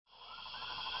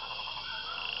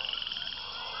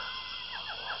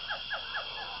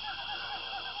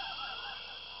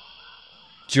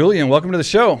Julian, welcome to the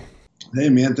show. Hey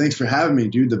man, thanks for having me,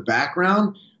 dude. The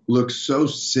background looks so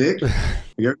sick. Like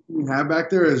everything you have back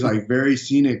there is like very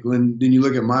scenic. Then you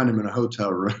look at mine, I'm in a hotel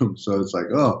room, so it's like,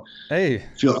 oh, Hey,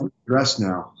 I feel stressed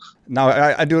now. now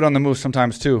I do it on the move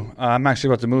sometimes too. I'm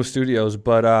actually about to move studios,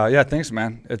 but yeah, thanks,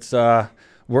 man. It's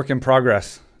work in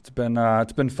progress. It's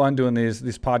been fun doing these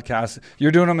podcasts.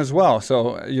 You're doing them as well,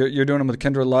 so you're doing them with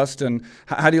Kindred Lust. And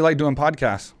how do you like doing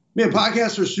podcasts? Man,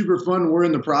 podcasts are super fun. We're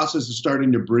in the process of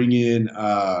starting to bring in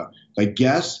like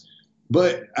guests,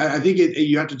 but I think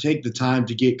you have to take the time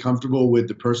to get comfortable with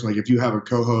the person. Like if you have a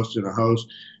co-host and a host,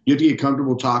 you have to get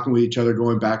comfortable talking with each other,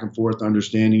 going back and forth,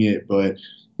 understanding it. But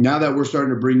now that we're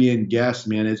starting to bring in guests,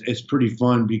 man, it's pretty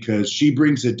fun because she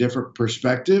brings a different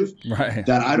perspective Right.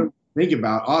 that I don't think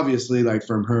about, obviously, like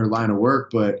from her line of work,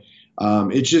 but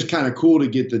it's just kind of cool to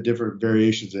get the different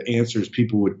variations of answers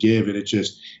people would give. And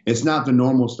it's not the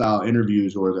normal style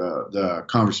interviews or the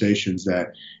conversations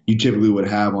that you typically would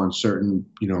have on certain,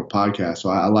 podcasts. So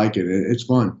I like it. It's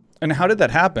fun. And how did that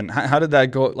happen? How did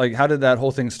that go? Like, how did that whole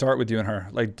thing start with you and her?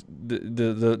 Like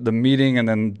the meeting and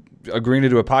then agreeing to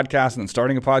do a podcast and then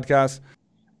starting a podcast?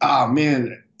 Oh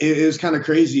man, it was kind of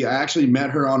crazy. I actually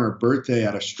met her on her birthday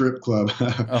at a strip club.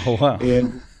 Oh, wow.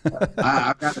 And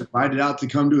I got invited out to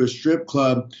come to a strip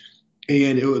club,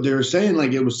 and they were saying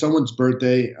like it was someone's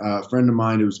birthday. A friend of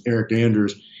mine, it was Eric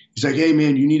Anders. He's like, "Hey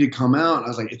man, you need to come out." I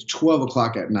was like, "It's 12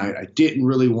 o'clock at night. I didn't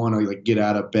really want to like get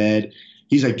out of bed."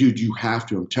 He's like, "Dude, you have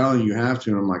to. I'm telling you, you have to."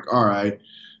 And I'm like, "All right."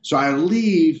 So I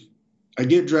leave. I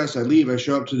get dressed. I leave. I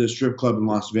show up to the strip club in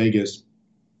Las Vegas,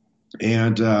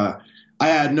 and I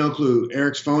had no clue.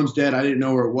 Eric's phone's dead. I didn't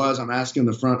know where it was. I'm asking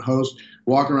the front host,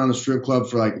 walking around the strip club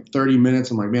for like 30 minutes.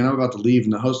 I'm like, man, I'm about to leave.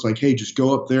 And the host's like, hey, just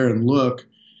go up there and look.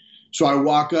 So I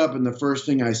walk up, and the first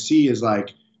thing I see is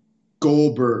like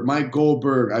Mike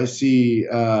Goldberg. I see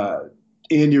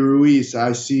Andy Ruiz.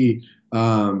 I see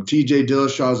TJ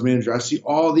Dillashaw's manager. I see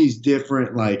all these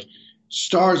different like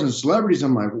stars and celebrities.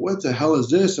 I'm like, what the hell is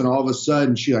this? And all of a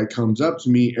sudden she like comes up to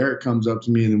me. Eric comes up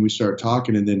to me, and then we start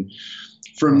talking. And then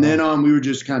from then on, we were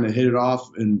just kind of hit it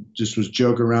off and just was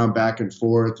joking around back and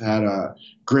forth, had a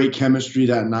great chemistry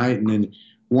that night. And then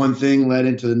one thing led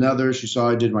into another. She saw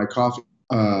I did my coffee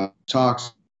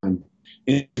talks on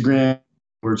Instagram.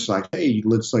 We're just like, hey,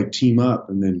 let's like team up.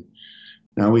 And then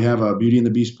now we have a Beauty and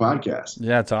the Beast podcast.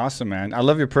 Yeah, it's awesome, man. I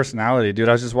love your personality, dude.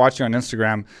 I was just watching you on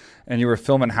Instagram, and you were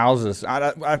filming houses.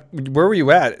 Where were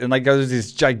you at? And like, there's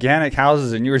these gigantic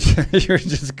houses, and you were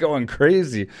just going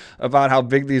crazy about how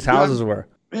big these houses were.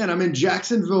 Man, I'm in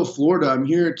Jacksonville, Florida. I'm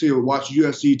here to watch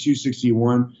UFC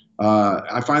 261.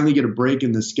 I finally get a break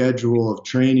in the schedule of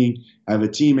training. I have a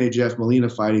teammate, Jeff Molina,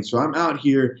 fighting, so I'm out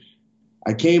here.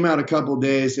 I came out a couple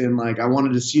days, and like I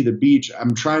wanted to see the beach.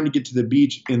 I'm trying to get to the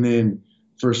beach, and then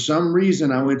for some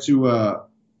reason I went to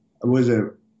was it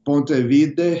Ponte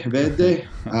Verde?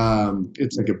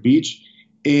 It's like a beach,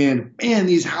 and man,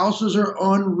 these houses are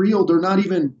unreal. They're not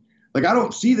even like I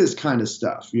don't see this kind of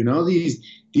stuff.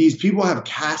 These people have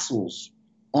castles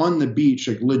on the beach,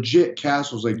 like legit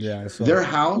castles. Like their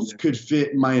house could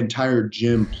fit my entire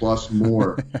gym plus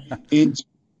more. It's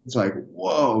like,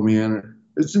 whoa, man,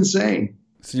 it's insane.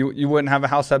 So you wouldn't have a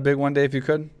house that big one day if you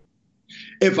could?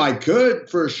 If I could,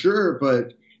 for sure,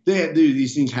 but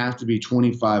these things have to be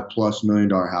 $25+ million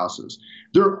houses.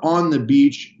 They're on the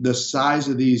beach. The size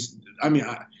of these, I mean,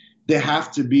 they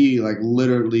have to be like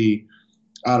literally,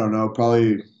 I don't know,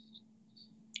 probably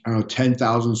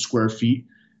 10,000 square feet,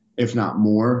 if not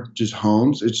more, just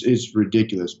homes. It's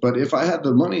ridiculous. But if I had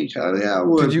the money, hell yeah, I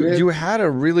would. You had a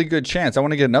really good chance. I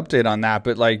want to get an update on that.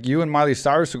 But like you and Miley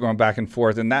Cyrus are going back and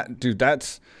forth, and that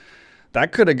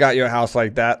could have got you a house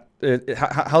like that.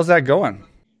 How's that going?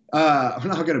 I'm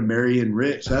not going to marry in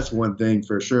rich. That's one thing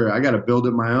for sure. I got to build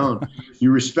it my own. You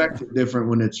respect it different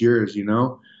when it's yours,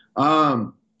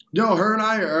 No, her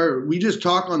and we just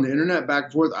talk on the internet back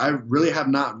and forth. I really have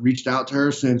not reached out to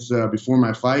her since before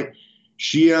my fight.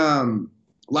 She,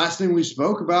 last thing we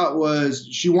spoke about was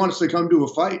she wants to come to a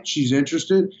fight. She's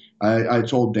interested. I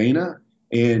told Dana,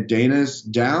 and Dana's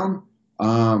down.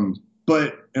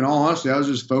 But in all honesty, I was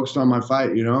just focused on my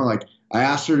fight, like I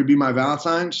asked her to be my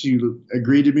Valentine. She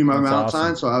agreed to be my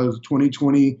Valentine. Awesome. So I was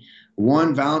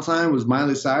 2021 Valentine was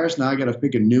Miley Cyrus. Now I got to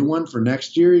pick a new one for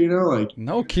next year, like.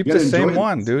 No, keep the same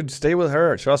one, dude. Stay with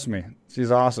her. Trust me. She's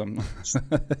awesome.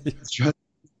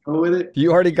 Go with it.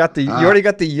 You already got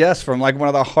the yes from like one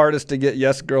of the hardest to get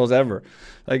yes girls ever.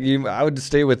 Like I would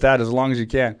stay with that as long as you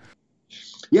can.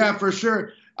 Yeah, for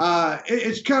sure.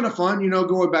 It's kind of fun,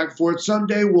 going back and forth.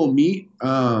 Someday we'll meet.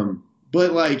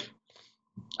 But like,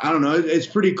 I don't know. It's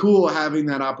pretty cool having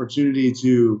that opportunity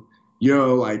to,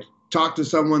 like talk to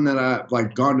someone that I've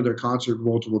like gone to their concert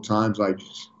multiple times, like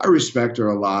I respect her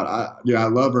a lot. I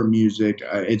love her music.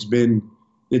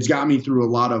 It's got me through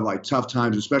a lot of like tough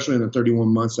times, especially in the 31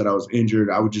 months that I was injured.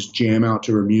 I would just jam out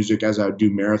to her music as I would do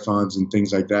marathons and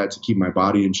things like that to keep my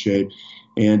body in shape.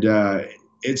 And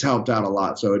it's helped out a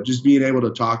lot. So just being able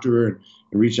to talk to her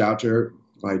and reach out to her,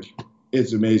 like,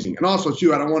 it's amazing. And also,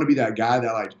 too, I don't want to be that guy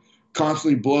that like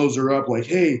constantly blows her up like,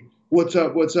 hey, what's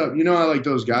up? What's up? You know how like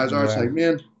those guys are? It's like,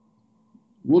 man,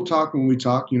 we'll talk when we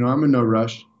talk. You know, I'm in no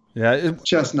rush. Yeah.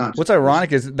 Chestnut. What's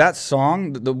ironic is that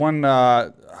song, the one,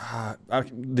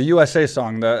 the USA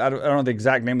song, I don't know the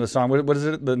exact name of the song. What is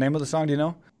it? The name of the song? Do you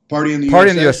know? Party in the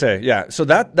USA. Yeah. So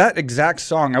that exact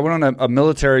song, I went on a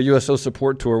military USO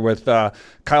support tour with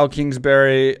Kyle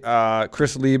Kingsbury,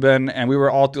 Chris Lieben, and we were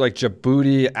all through like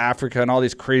Djibouti, Africa, and all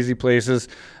these crazy places.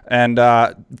 And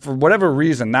for whatever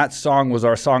reason, that song was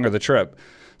our song of the trip.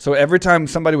 So every time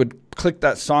somebody would click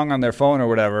that song on their phone or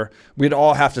whatever, we'd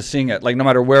all have to sing it, like no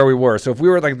matter where we were. So if we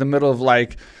were like in the middle of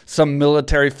like some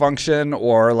military function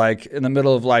or like in the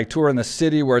middle of like tour in the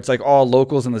city where it's like all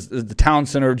locals in the town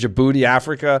center of Djibouti,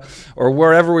 Africa, or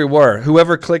wherever we were,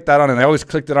 whoever clicked that on, and they always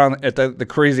clicked it on at the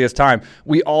craziest time,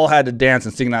 we all had to dance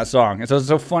and sing that song. And so it's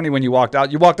so funny when you walked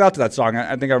out. You walked out to that song.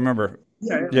 I think I remember.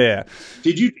 Yeah.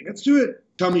 Did you dance to it?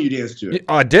 Tell me you danced to it.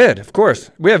 Oh, I did, of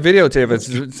course. We have videotape.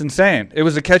 It's insane. It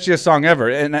was the catchiest song ever,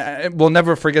 and we'll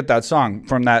never forget that song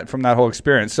from that whole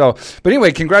experience. So, but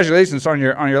anyway, congratulations on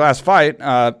your last fight.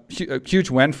 A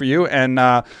huge win for you,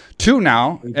 and 2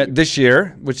 now this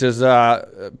year, which is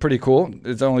pretty cool.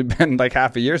 It's only been like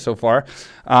half a year so far,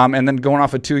 and then going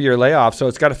off a 2-year layoff. So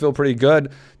it's got to feel pretty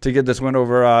good to get this win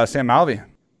over Sam Alvey.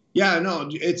 Yeah, no,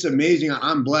 it's amazing.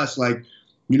 I'm blessed. Like,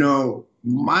 you know,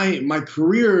 my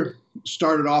career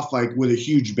started off like with a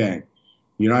huge bang.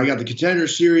 You know, I got the Contender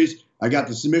Series, I got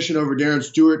the submission over Darren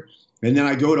Stewart, and then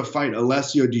I go to fight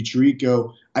Alessio Di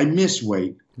Chirico. I miss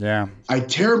weight. Yeah. I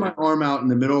tear my arm out in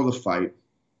the middle of the fight.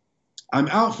 I'm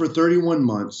out for 31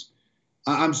 months.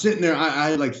 I'm sitting there. I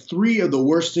had like 3 of the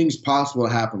worst things possible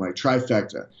to happen, like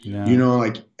trifecta. Yeah. You know,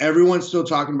 like everyone's still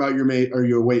talking about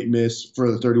your weight miss for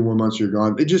the 31 months you're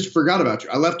gone. They just forgot about you.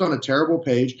 I left on a terrible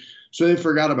page. So they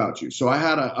forgot about you. So I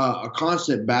had a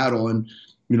constant battle, and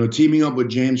you know, teaming up with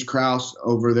James Krause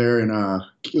over there in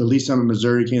Lee's Summit,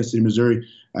 Missouri, Kansas City, Missouri,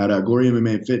 at Glory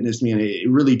MMA and Fitness. Man, it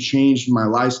really changed my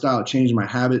lifestyle, it changed my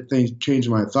habit, things changed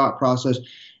my thought process,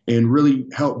 and really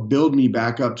helped build me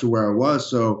back up to where I was.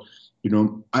 So, you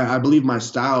know, I believe my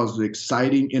style is the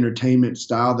exciting entertainment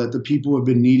style that the people have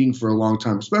been needing for a long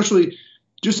time, especially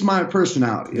just my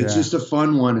personality. It's just a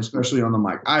fun one, especially on the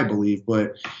mic, I believe.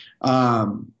 But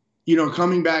you know,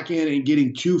 coming back in and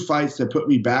getting 2 fights that put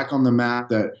me back on the map,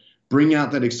 that bring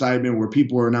out that excitement where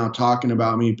people are now talking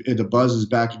about me, the buzz is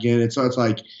back again. And so it's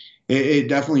like, it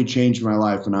definitely changed my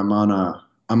life, and I'm on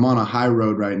a high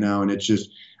road right now. And it's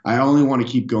just, I only want to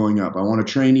keep going up. I want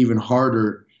to train even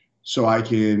harder so I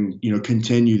can, you know,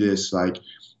 continue this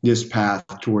path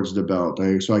towards the belt,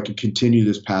 so I can continue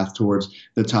this path towards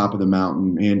the top of the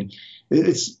mountain. And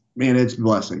it's a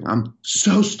blessing. I'm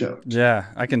so stoked. Yeah,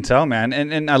 I can tell, man.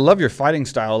 And I love your fighting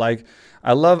style. Like,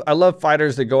 I love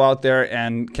fighters that go out there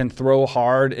and can throw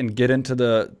hard and get into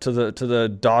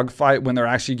the dog fight when they're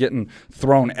actually getting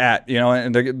thrown at, you know,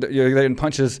 and they're getting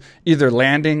punches either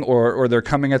landing or they're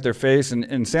coming at their face.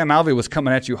 And Sam Alvey was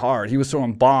coming at you hard. He was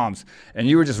throwing bombs, and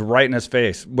you were just right in his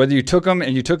face. Whether you took them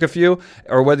and you took a few,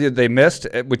 or whether they missed,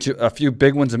 which a few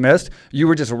big ones missed, you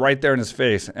were just right there in his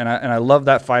face. And I love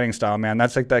that fighting style, man.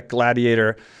 That's like that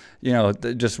gladiator, you know,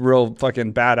 just real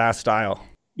fucking badass style.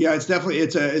 Yeah, it's definitely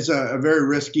it's a very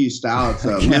risky style. It's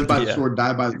a live by the sword,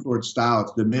 die by the sword style.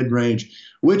 It's the mid range,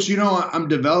 which, you know, I'm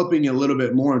developing a little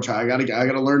bit more. I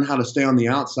gotta learn how to stay on the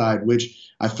outside,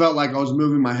 which I felt like I was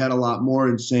moving my head a lot more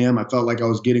in Sam. I felt like I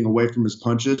was getting away from his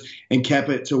punches and kept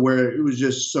it to where it was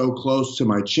just so close to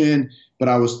my chin, but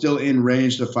I was still in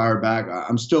range to fire back.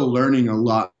 I'm still learning a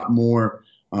lot more,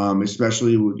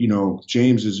 especially, you know,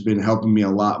 James has been helping me a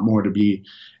lot more to be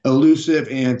elusive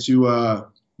and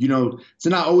to you know, to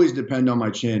not always depend on my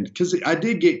chin, because I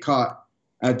did get caught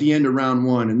at the end of round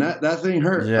 1, and that thing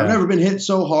hurt. Yeah. I've never been hit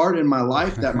so hard in my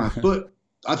life that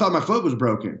I thought my foot was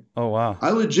broken. Oh, wow.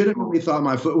 I legitimately thought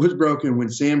my foot was broken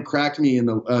when Sam cracked me in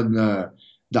the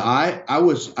eye. I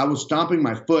was stomping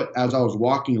my foot as I was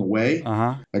walking away.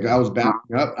 Like, I was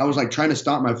backing up. I was like trying to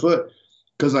stomp my foot,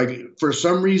 because like for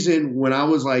some reason when I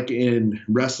was like in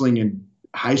wrestling in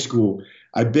high school,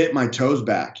 I bit my toes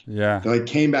back. Yeah. So I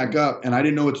came back up, and I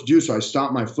didn't know what to do, so I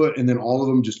stomped my foot, and then all of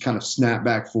them just kind of snapped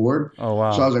back forward. Oh,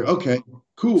 wow. So I was like, okay,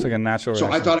 cool. It's like a natural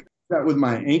reaction. I thought I did that with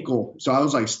my ankle, so I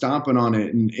was like stomping on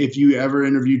it. And if you ever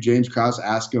interview James Krause,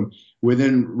 ask him,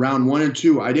 within round 1 and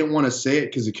 2. I didn't want to say it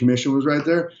because the commission was right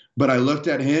there, but I looked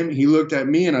at him, he looked at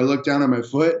me, and I looked down at my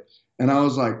foot, and I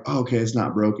was like, oh, okay, it's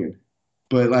not broken.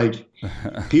 But like,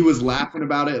 he was laughing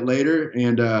about it later,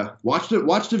 and watch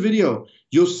the video.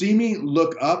 You'll see me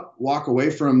look up, walk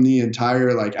away from the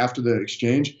entire, like after the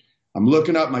exchange. I'm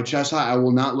looking up my chest high. I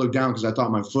will not look down because I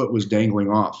thought my foot was dangling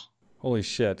off. Holy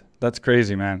shit, that's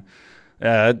crazy, man.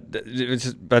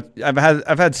 But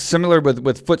I've had similar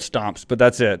with foot stomps, but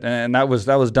that's it, and that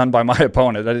was done by my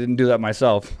opponent. I didn't do that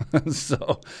myself,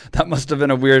 so that must have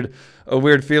been a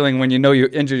weird feeling when you know you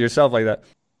injured yourself like that.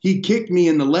 He kicked me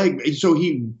in the leg, so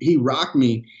he rocked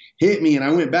me, hit me, and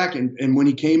I went back. And when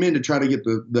he came in to try to get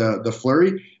the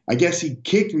flurry, I guess he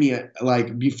kicked me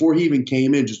like before he even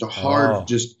came in, just a hard,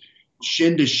 just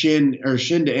shin to shin or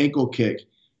shin to ankle kick.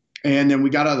 And then we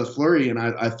got out of the flurry, and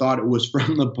I thought it was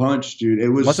from the punch, dude. It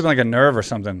was must have been like a nerve or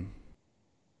something.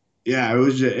 Yeah, it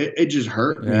was just, it just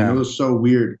hurt, man. It was so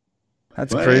weird.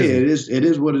 That's crazy. Hey, it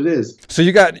is what it is. So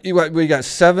we got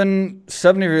 7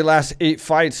 of your last 8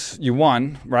 fights you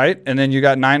won, right? And then you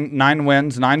got 9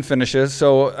 wins, 9 finishes.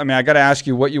 So I mean, I got to ask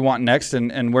you what you want next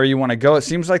and where you want to go. It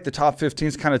seems like the top 15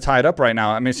 is kind of tied up right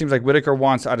now. I mean, it seems like Whittaker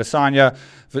wants Adesanya.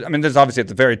 I mean, there's obviously at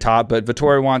the very top, but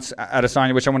Vettori wants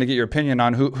Adesanya, which I want to get your opinion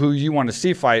on. Who you want to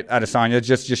see fight Adesanya?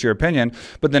 Just your opinion.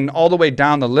 But then all the way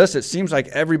down the list, it seems like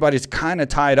everybody's kind of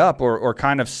tied up, or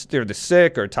kind of they're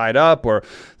sick or tied up, or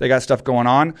they got stuff going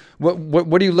on.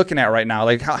 What are you looking at right now?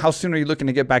 Like how soon are you looking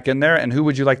to get back in there, and who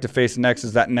would you like to face next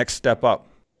as that next step up?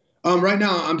 Right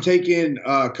now I'm taking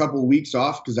a couple weeks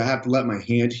off because I have to let my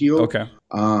hand heal. Okay.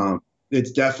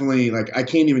 It's definitely like I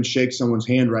can't even shake someone's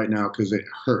hand right now because it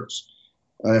hurts.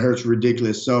 It hurts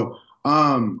ridiculous. So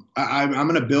I'm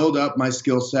going to build up my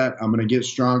skill set. I'm going to get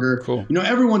stronger. Cool. You know,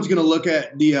 everyone's going to look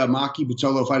at the Maki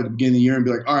Pitolo fight at the beginning of the year and be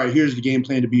like, all right, here's the game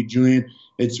plan to beat Julian.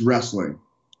 It's wrestling.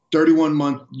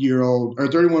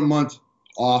 31-month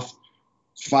off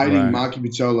fighting Maki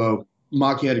Pitolo.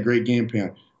 Maki had a great game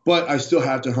plan. But I still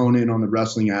have to hone in on the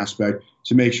wrestling aspect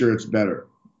to make sure it's better.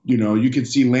 You know, you can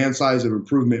see landslides of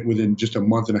improvement within just a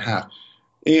month and a half.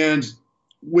 And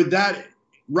with that,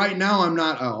 right now I'm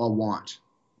not a want.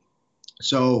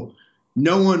 So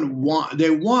no one they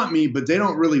want me, but they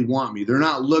don't really want me. They're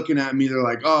not looking at me. They're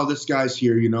like, oh, this guy's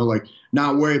here, you know, like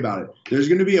not worry about it. There's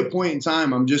going to be a point in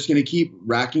time I'm just going to keep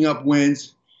racking up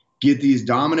wins, get these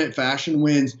dominant fashion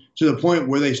wins to the point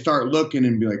where they start looking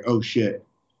and be like, oh, shit,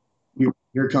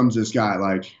 here comes this guy.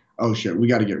 Like, oh, shit, we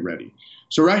got to get ready.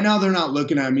 So right now they're not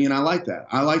looking at me, and I like that.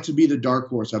 I like to be the dark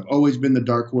horse. I've always been the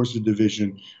dark horse of the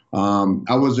division.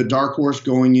 I was a dark horse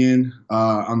going in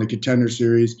on the Contender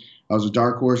Series. I was a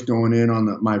dark horse going in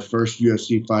on my first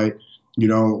UFC fight. You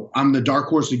know, I'm the dark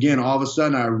horse again. All of a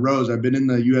sudden I rose. I've been in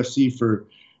the UFC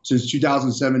since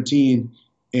 2017,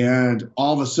 and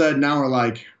all of a sudden now we're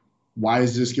like,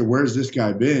 where's this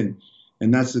guy been?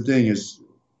 And that's the thing is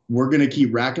we're going to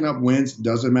keep racking up wins.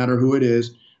 Doesn't matter who it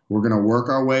is. We're going to work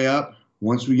our way up.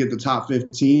 Once we get the top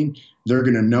 15, they're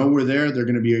going to know we're there. They're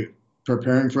going to be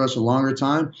preparing for us a longer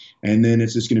time, and then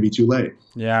it's just going to be too late.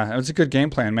 Yeah, it's a good game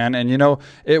plan, man. And, you know,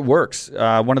 it works.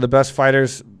 One of the best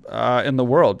fighters in the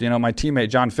world, you know, my teammate,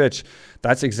 John Fitch,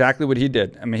 that's exactly what he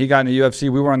did. I mean, he got in the UFC.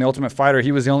 We were on the Ultimate Fighter.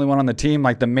 He was the only one on the team,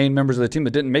 like the main members of the team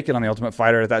that didn't make it on the Ultimate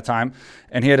Fighter at that time.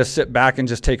 And he had to sit back and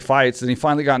just take fights. And he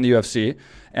finally got in the UFC.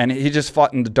 And he just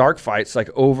fought in the dark fights like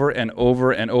over and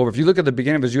over and over. If you look at the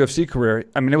beginning of his UFC career,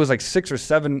 I mean, it was like 6 or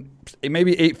 7,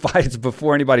 maybe 8 fights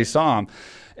before anybody saw him.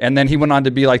 And then he went on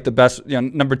to be like the best, you know,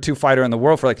 number 2 fighter in the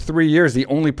world for like 3 years. The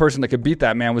only person that could beat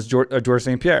that man was Georges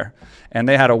St. Pierre, and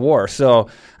they had a war. So,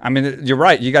 I mean, you're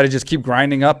right. You got to just keep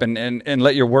grinding up and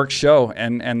let your work show,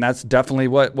 and that's definitely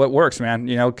what works, man.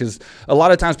 You know, because a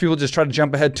lot of times people just try to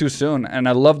jump ahead too soon. And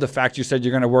I love the fact you said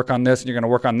you're going to work on this and you're going to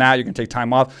work on that. You're going to take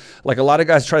time off. Like a lot of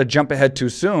guys try to jump ahead too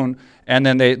soon. And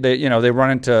then they run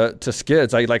into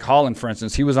skids. Like Holland, for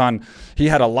instance, he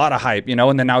had a lot of hype, you know,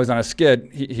 and then now he's on a skid.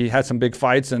 He had some big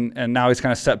fights, and now he's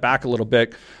kind of set back a little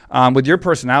bit. With your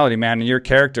personality, man, and your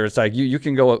character, it's like you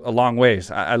can go a long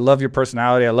ways. I love your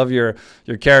personality. I love your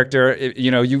character.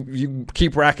 You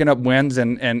keep racking up wins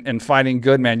and fighting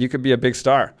good, man. You could be a big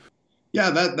star. Yeah,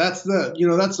 that's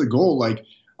the goal. Like,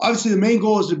 obviously the main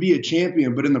goal is to be a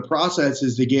champion, but in the process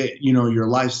is to get, you know, your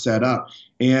life set up.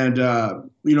 And,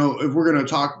 if we're going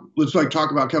to let's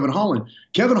talk about Kevin Holland.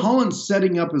 Kevin Holland's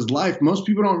setting up his life. Most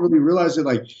people don't really realize that,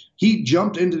 like, he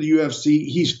jumped into the UFC.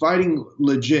 He's fighting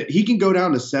legit. He can go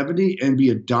down to 70 and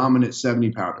be a dominant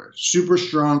 70-pounder. Super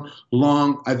strong,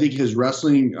 long. I think his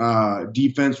wrestling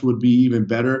defense would be even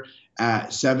better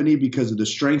at 70 because of the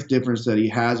strength difference that he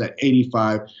has at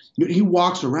 85. He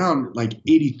walks around like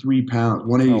 83 pounds,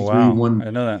 183, Oh, wow.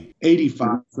 I know that.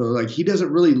 185. So like he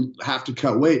doesn't really have to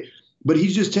cut weight, but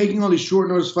he's just taking all these short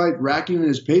notice fights, racking in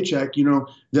his paycheck. You know,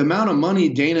 the amount of money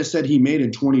Dana said he made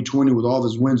in 2020 with all of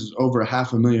his wins is over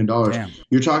 $500,000. Damn.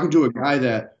 You're talking to a guy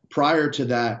that prior to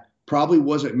that probably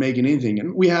wasn't making anything.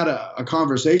 And we had a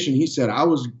conversation. He said, I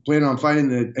was planning on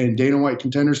fighting in Dana White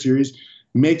Contender Series,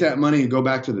 make that money and go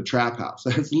back to the trap house.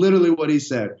 That's literally what he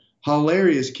said.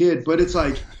 Hilarious kid. But it's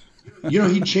like, you know,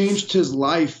 he changed his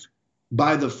life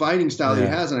by the fighting style that he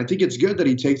has. And I think it's good that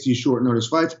he takes these short notice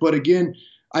fights. But again,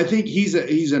 I think he's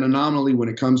an anomaly when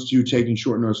it comes to taking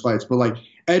short notice fights. But like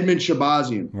Edmund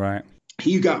Shabazian, right?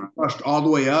 He got crushed all the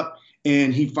way up.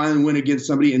 And he finally went against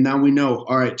somebody, and now we know,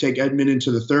 all right, take Edmund into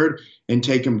the third and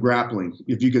take him grappling.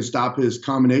 If you can stop his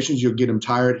combinations, you'll get him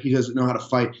tired. He doesn't know how to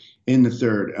fight in the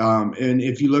third. And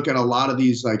if you look at a lot of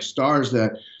these like stars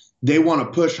that they want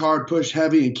to push hard, push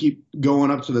heavy, and keep going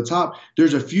up to the top,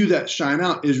 there's a few that shine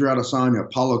out. Israel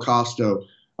Adesanya, Paulo Costa,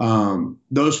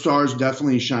 those stars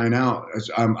definitely shine out.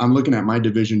 I'm looking at my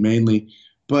division mainly.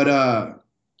 But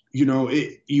you know,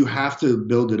 you have to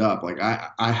build it up. Like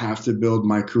I have to build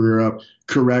my career up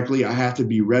correctly. I have to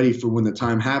be ready for when the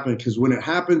time happens, because when it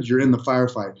happens, you're in the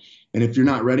firefight. And if you're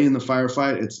not ready in the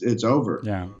firefight, it's over.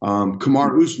 Yeah.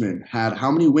 Kamaru Usman had,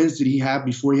 how many wins did he have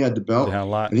before he had the belt? Yeah, a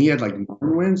lot. And he had like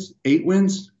 8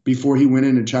 wins before he went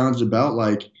in and challenged the belt.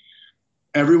 Like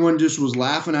everyone just was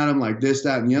laughing at him like this,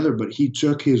 that, and the other. But he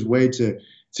took his way to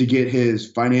get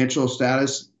his financial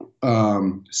status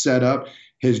set up,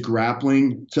 his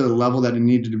grappling to the level that it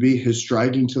needed to be, his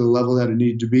striking to the level that it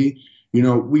needed to be. You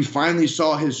know, we finally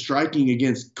saw his striking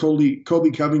against Colby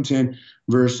Covington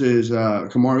versus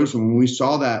Kamaru Usman. When we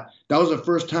saw that, that was the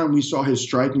first time we saw his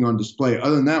striking on display.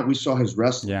 Other than that, we saw his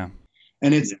wrestling. Yeah.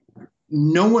 And it's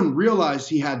no one realized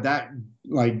he had that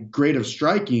like great of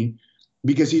striking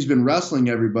because he's been wrestling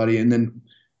everybody. And then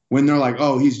when they're like,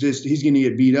 oh, he's going to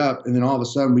get beat up, and then all of a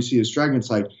sudden we see his striking, it's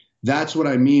like, that's what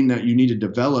I mean that you need to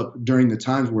develop during the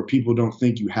times where people don't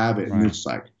think you have it. Right. And it's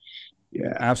like,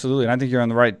 yeah. Absolutely. And I think you're on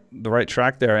the right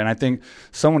track there. And I think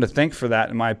someone to thank for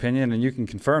that, in my opinion, and you can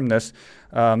confirm this,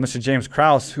 Mr. James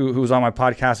Krause, who's on my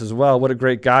podcast as well. What a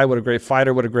great guy. What a great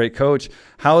fighter. What a great coach.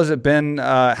 How has it been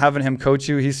having him coach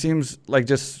you? He seems like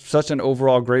just such an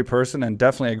overall great person and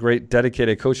definitely a great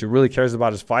dedicated coach who really cares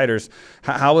about his fighters.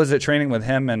 How is it training with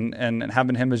him and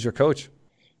having him as your coach?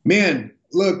 Man,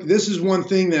 look, this is one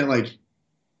thing that, like,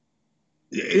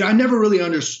 I never really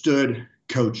understood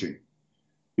coaching,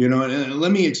 you know, and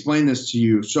let me explain this to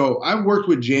you. So I worked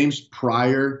with James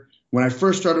prior. When I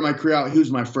first started my career out, he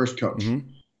was my first coach. Mm-hmm.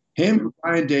 Him and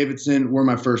Brian Davidson were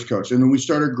my first coach. And then we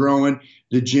started growing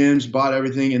the gyms, bought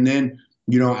everything. And then,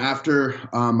 you know, after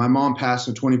my mom passed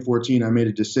in 2014, I made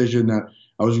a decision that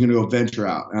I was going to go venture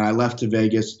out. And I left to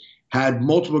Vegas, had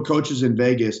multiple coaches in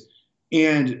Vegas.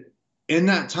 And in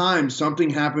that time, something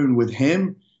happened with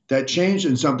him that changed,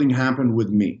 and something happened with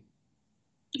me,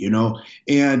 you know?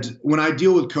 And when I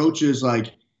deal with coaches,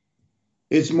 like,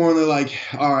 it's more like,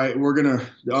 all right, we're going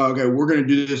to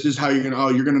do this. This is how you're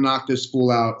going to knock this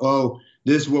fool out. Oh,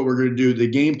 this is what we're going to do. The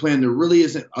game plan, there really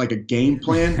isn't like a game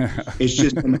plan. It's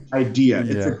just an idea.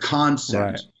 It's a concept.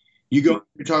 Right. You're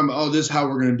talking about, oh, this is how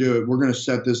we're going to do it. We're going to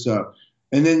set this up.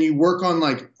 And then you work on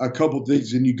like a couple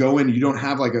things, and you go in, and you don't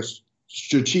have like a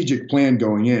strategic plan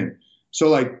going in. So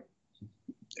like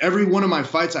every one of my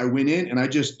fights I went in, and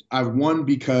I've won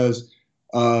because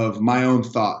of my own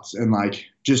thoughts and like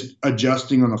just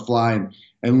adjusting on the fly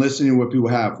and listening to what people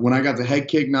have. When I got the head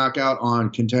kick knockout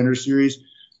on Contender Series,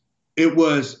 it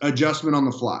was adjustment on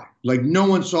the fly. Like no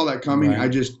one saw that coming.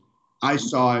 Right. I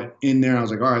saw it in there. And I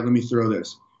was like, all right, let me throw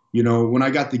this. You know, when I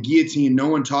got the guillotine, no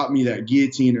one taught me that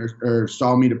guillotine or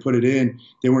saw me to put it in.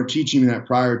 They weren't teaching me that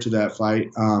prior to that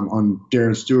fight on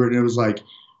Darren Stewart. And it was like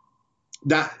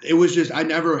that. It was just, I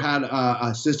never had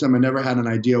a system. I never had an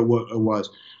idea what it was.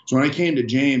 So when I came to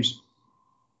James,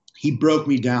 he broke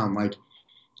me down. Like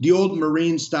the old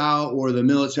Marine style or the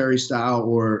military style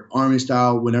or Army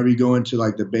style, whenever you go into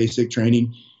like the basic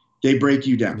training, they break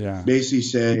you down. Yeah. Basically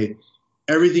say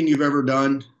everything you've ever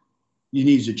done, you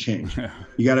need to change.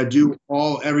 You got to do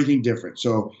everything different.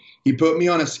 So he put me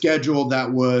on a schedule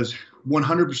that was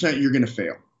 100% you're going to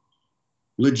fail.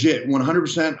 Legit,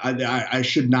 100%. I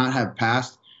should not have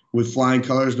passed with flying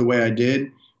colors the way I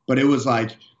did. But it was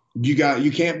like, you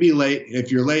can't be late. If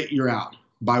you're late, you're out.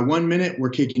 By 1 minute, we're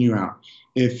kicking you out.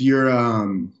 If you're,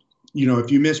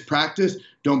 if you miss practice,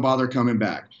 don't bother coming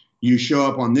back. You show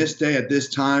up on this day at this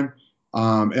time.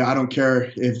 I don't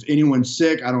care if anyone's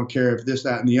sick. I don't care if this,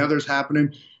 that, and the other is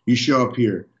happening. You show up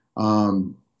here.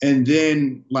 And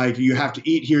then like you have to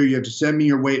eat here. You have to send me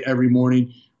your weight every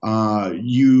morning.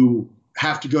 You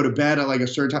have to go to bed at like a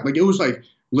certain time. Like it was like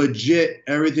legit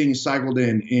everything cycled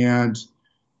in. And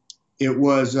it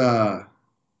was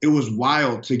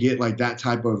wild to get like that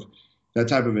type of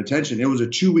attention. It was a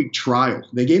 2-week trial.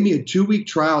 They gave me a 2-week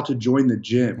trial to join the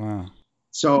gym. Wow.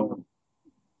 So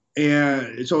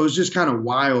it was just kind of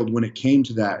wild when it came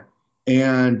to that.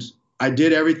 And I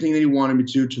did everything that he wanted me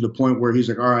to the point where he's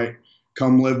like, all right,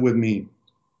 come live with me.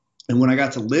 And when I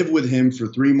got to live with him for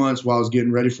 3 months while I was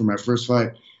getting ready for my first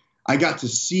fight, I got to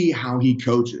see how he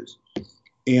coaches.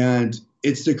 And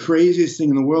it's the craziest thing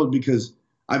in the world because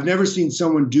I've never seen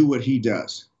someone do what he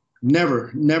does.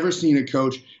 Never seen a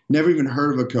coach, never even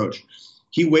heard of a coach.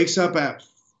 He wakes up at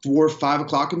 4 or 5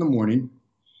 o'clock in the morning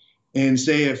and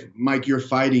say, if Mike, you're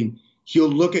fighting, he'll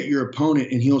look at your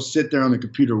opponent and he'll sit there on the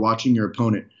computer watching your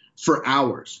opponent for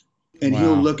hours. And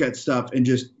He'll look at stuff and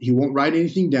he won't write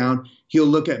anything down. He'll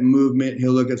look at movement,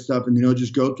 he'll look at stuff, and he'll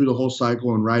just go through the whole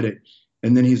cycle and write it.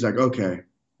 And then he's like, okay.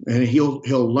 And he'll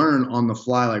learn on the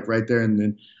fly, like right there. And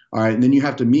then, all right. And then you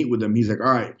have to meet with him. He's like,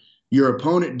 all right, your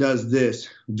opponent does this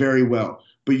very well,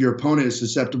 but your opponent is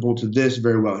susceptible to this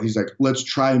very well. He's like, let's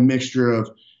try a mixture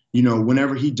of,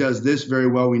 whenever he does this very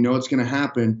well, we know it's going to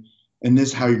happen. And this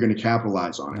is how you're going to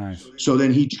capitalize on it. Nice. So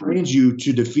then he trains you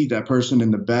to defeat that person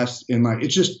in the best. And like,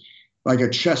 it's just like a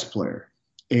chess player.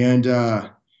 And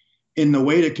in the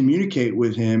way to communicate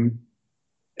with him,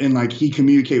 and like he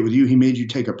communicate with you, he made you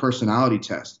take a personality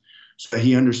test so that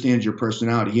he understands your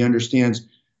personality. He understands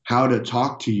how to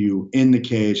talk to you in the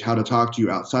cage, how to talk to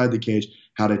you outside the cage,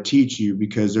 how to teach you,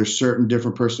 because there's certain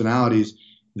different personalities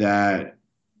that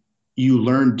you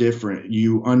learn different.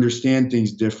 You understand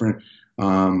things different.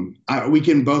 We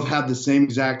can both have the same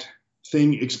exact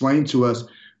thing explained to us,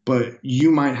 but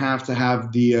you might have to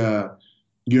have the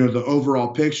overall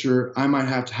picture. I might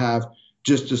have to have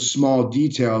just the small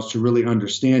details to really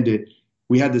understand it.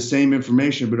 We had the same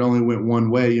information, but only went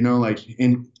one way,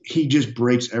 and he just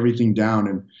breaks everything down.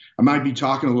 And I might be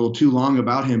talking a little too long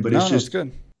about him, but it's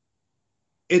good.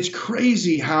 It's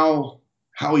crazy how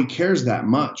he cares that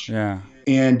much. Yeah.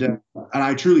 And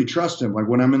I truly trust him. Like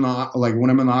when I'm in the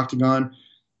octagon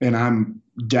and I'm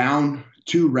down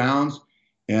 2 rounds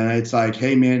and it's like,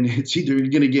 hey man, it's either you're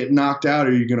going to get knocked out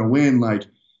or you're going to win. Like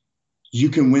you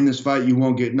can win this fight. You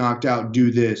won't get knocked out.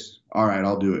 Do this. All right,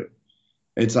 I'll do it.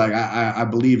 It's like, I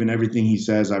believe in everything he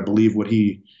says. I believe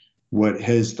what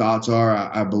his thoughts are.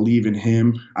 I believe in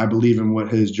him. I believe in what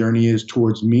his journey is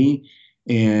towards me.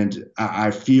 And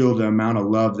I feel the amount of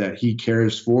love that he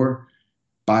cares for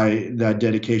by that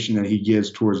dedication that he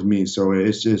gives towards me. So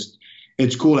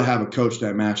it's cool to have a coach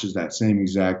that matches that same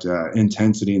exact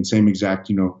intensity and same exact,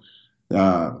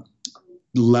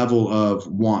 level of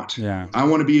want. Yeah. I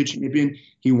want to be a champion.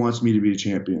 He wants me to be a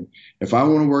champion. If I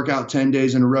want to work out 10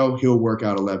 days in a row, he'll work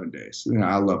out 11 days.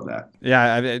 I love that.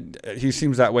 Yeah, he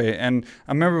seems that way. And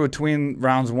I remember between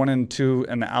rounds 1 and 2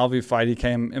 in the Alvey fight, he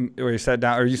came where you sat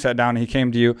down, and he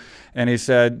came to you and he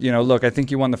said, look, I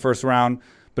think you won the first round,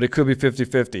 but it could be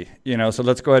 50-50, so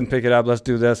let's go ahead and pick it up. Let's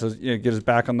do this. Let's, get his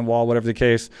back on the wall, whatever the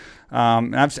case.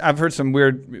 And I've heard some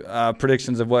weird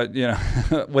predictions of what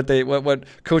what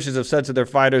coaches have said to their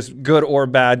fighters, good or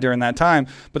bad, during that time.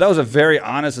 But that was a very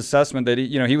honest assessment that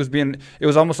he was being. It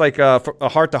was almost like a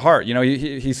heart to heart.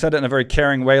 He said it in a very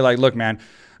caring way, like, look, man,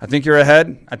 I think you're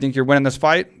ahead. I think you're winning this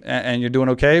fight and you're doing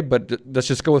okay, but let's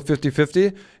just go with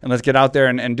 50-50 and let's get out there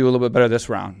and do a little bit better this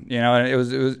round. And it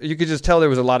was you could just tell there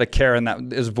was a lot of care in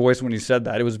his voice when he said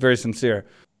that. It was very sincere.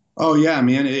 Oh yeah,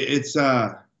 man.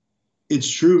 It's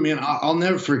true, man. I'll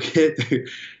never forget.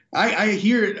 I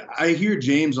hear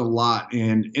James a lot,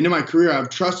 and in my career, I've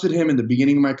trusted him in the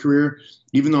beginning of my career,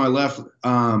 even though I left.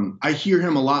 I hear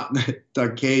him a lot in the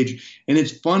cage, and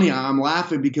it's funny. I'm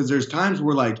laughing because there's times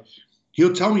where like,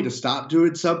 he'll tell me to stop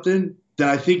doing something that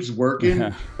I think is working.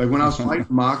 Yeah. Like when I was fighting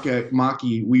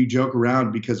Maki, we joke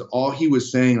around because all he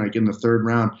was saying, like in the 3rd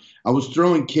round, I was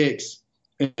throwing kicks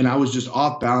and I was just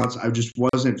off balance. I just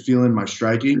wasn't feeling my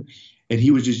striking. And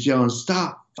he was just yelling,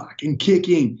 stop fucking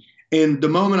kicking. And the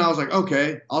moment I was like,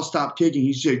 okay, I'll stop kicking,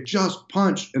 he said, just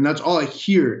punch. And that's all I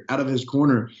hear out of his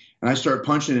corner. And I start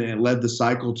punching and it led the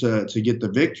cycle to get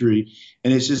the victory.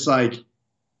 And it's just like,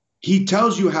 he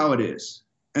tells you how it is.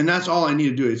 And that's all I need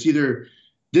to do. It's either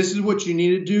this is what you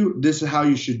need to do, this is how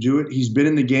you should do it. He's been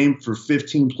in the game for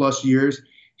 15 plus years.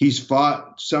 He's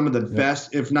fought some of the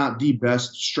best, if not the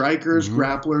best, strikers,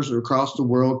 grapplers across the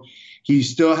world. He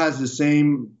still has the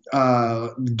same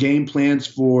game plans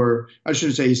I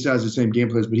shouldn't say he still has the same game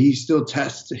plans, but he still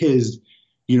tests his,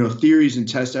 theories and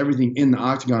tests everything in the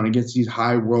octagon against these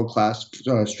high world-class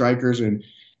strikers. And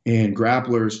and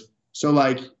grapplers. So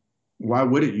like, why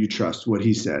wouldn't you trust what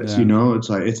he says? Yeah. You know, it's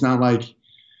like, it's not like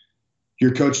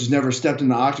your coach has never stepped in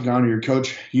the octagon, or your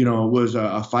coach, you know, was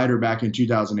a fighter back in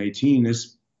 2018.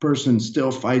 This person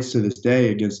still fights to this day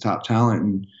against top talent,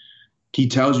 and he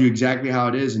tells you exactly how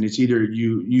it is. And it's either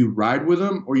you ride with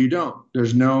him or you don't.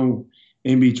 There's no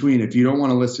in between. If you don't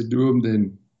want to listen to him,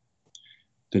 then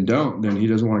don't. Then he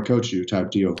doesn't want to coach you,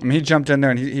 type deal. I mean, he jumped in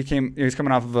there and he was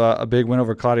coming off of a big win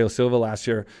over Claudio Silva last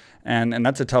year, and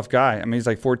that's a tough guy. I mean, he's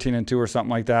like 14-2 or something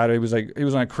like that. He was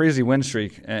on a crazy win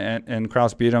streak, and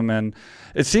Krause beat him. And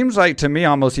it seems like to me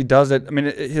almost he does it. I mean,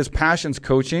 his passion's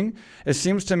coaching. It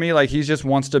seems to me like he just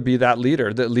wants to be that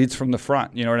leader that leads from the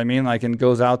front. You know what I mean? Like, and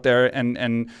goes out there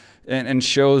and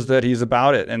shows that he's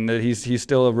about it, and that he's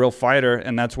still a real fighter,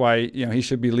 and that's why, you know, he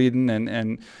should be leading.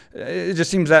 And it just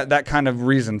seems that kind of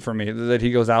reason for me that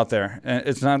he goes out there. And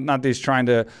it's not that he's trying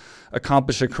to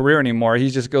accomplish a career anymore. He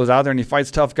just goes out there and he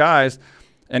fights tough guys,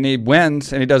 and he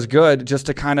wins and he does good just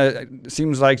to kind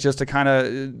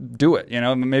of do it. You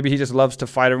know, maybe he just loves to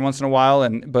fight every once in a while,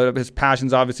 but his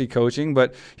passion's obviously coaching.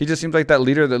 But he just seems like that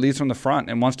leader that leads from the front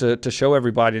and wants to show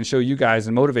everybody and show you guys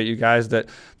and motivate you guys that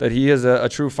he is a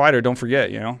true fighter. Don't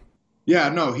forget, you know. Yeah,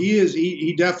 no, he is.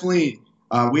 He definitely.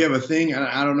 We have a thing, and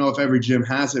I don't know if every gym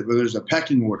has it, but there's a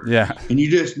pecking order. Yeah, and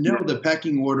you just know the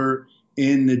pecking order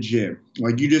in the gym.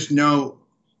 Like, you just know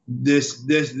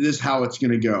this how it's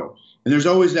going to go. And there's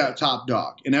always that top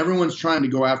dog, and everyone's trying to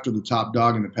go after the top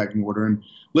dog in the pecking order. And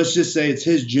let's just say it's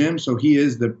his gym, so he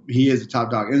is the top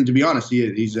dog. And to be honest, he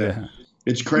is.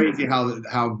 It's crazy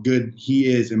how good he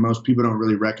is, and most people don't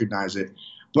really recognize it.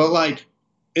 But like,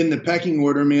 in the pecking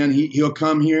order, man, he'll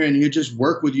come here and he'll just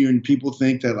work with you, and people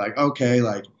think that, like, okay,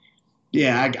 like,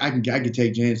 yeah, I can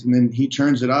take James, and then he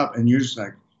turns it up, and you're just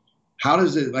like, how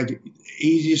does it, like,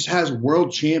 he just has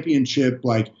world championship,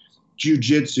 like,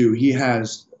 jiu-jitsu. He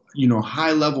has, you know,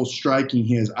 high level striking.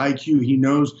 He has IQ. He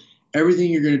knows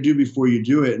everything you're going to do before you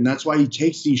do it. And that's why he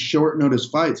takes these short notice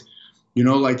fights, you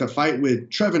know, like the fight with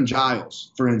Trevin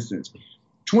Giles, for instance,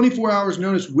 24 hours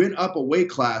notice, went up a weight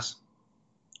class.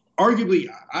 Arguably,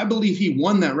 I believe he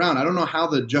won that round. I don't know how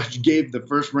the judge gave the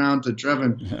first round to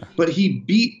Trevin, but he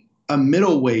beat a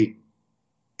middleweight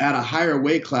at a higher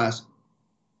weight class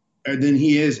than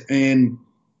he is in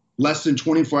less than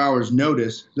 24 hours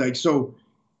notice. Like, so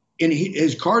in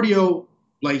his cardio,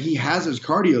 like, he has his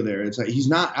cardio there. It's like, he's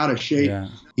not out of shape. Yeah.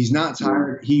 He's not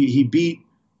tired. He beat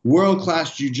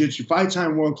world-class jiu-jitsu,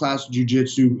 5-time world-class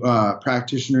jiu-jitsu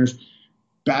practitioners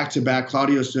back-to-back,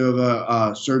 Claudio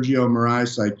Silva, Sergio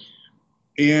Moraes, like,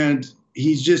 and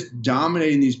he's just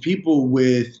dominating these people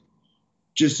with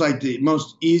just like the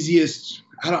most easiest.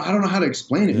 I don't know how to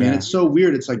explain it, man. It's so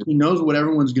weird. It's like, he knows what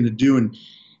everyone's going to do, and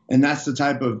that's the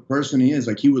type of person he is.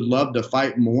 Like, he would love to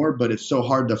fight more, but it's so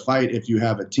hard to fight if you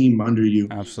have a team under you.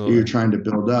 Absolutely. You're trying to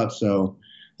build up. So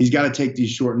he's got to take these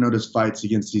short notice fights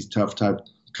against these tough type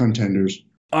contenders.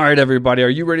 All right, everybody. Are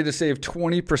you ready to save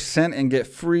 20% and get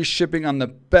free shipping on the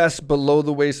best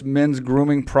below-the-waist men's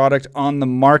grooming product on the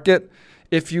market?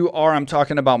 If you are, I'm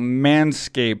talking about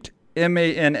Manscaped,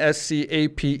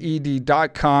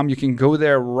 manscaped.com. You can go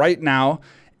there right now,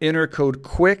 enter code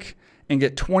QUICK, and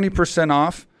get 20%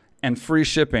 off and free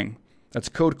shipping. That's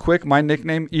code QUICK, my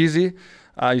nickname, easy.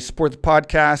 You support the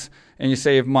podcast and you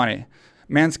save money.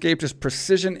 Manscaped is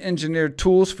precision-engineered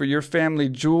tools for your family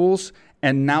jewels,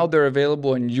 and now they're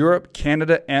available in Europe,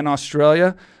 Canada, and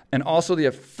Australia, and also the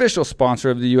official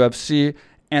sponsor of the UFC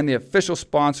and the official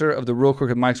sponsor of the Real Quick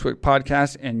with Mike Swick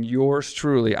podcast, and yours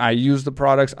truly. I use the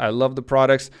products. I love the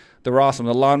products. They're awesome.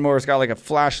 The lawnmower's got like a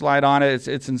flashlight on it.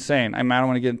 It's insane. I mean, I don't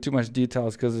want to get into too much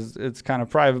details because it's kind of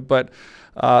private, but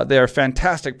they are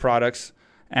fantastic products.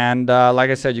 And like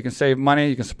I said, you can save money.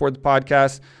 You can support the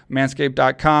podcast.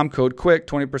 Manscaped.com, code QUICK,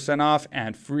 20% off,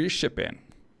 and free shipping.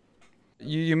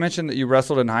 You mentioned that you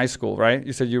wrestled in high school, right?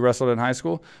 You said you wrestled in high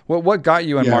school. What got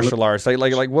you in martial arts? Like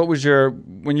what was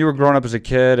when you were growing up as a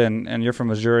kid and you're from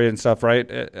Missouri and stuff, right?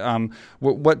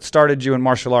 What started you in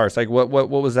martial arts? Like what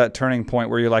was that turning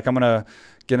point where you're like, I'm gonna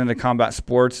get into combat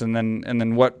sports, and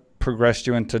then what progressed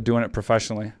you into doing it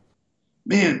professionally?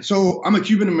 Man, so I'm a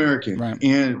Cuban American, right,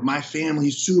 and my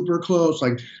family's super close.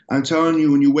 Like, I'm telling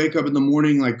you, when you wake up in the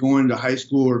morning, like going to high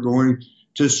school or going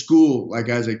to school, like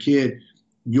as a kid,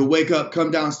 you'll wake up,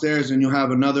 come downstairs, and you'll have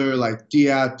another like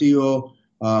tia, tío,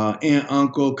 aunt,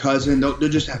 uncle, cousin. They'll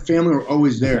just have family are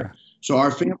always there. Yeah. So our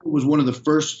family was one of the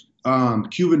first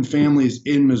Cuban families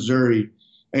in Missouri,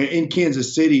 in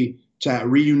Kansas City, to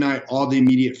reunite all the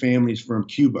immediate families from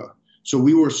Cuba. So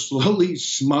we were slowly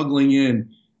smuggling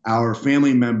in our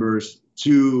family members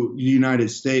to the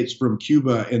United States from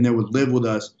Cuba, and they would live with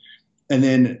us. and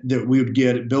then that we would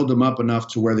build them up enough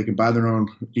to where they can buy their own,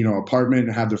 apartment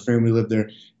and have their family live there.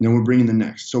 And then we're bringing the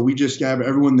next. So we just have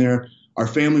everyone there. Our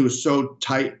family was so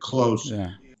tight, close.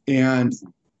 Yeah. And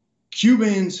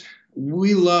Cubans,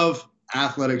 we love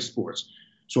athletic sports.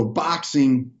 So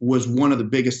boxing was one of the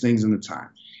biggest things in the time.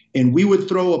 And we would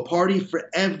throw a party for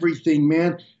everything,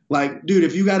 man. Like, dude,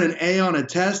 if you got an A on a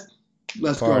test,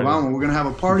 let's Party. go. We're going to have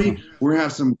a party. We're going to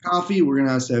have some coffee. We're going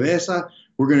to have cerveza.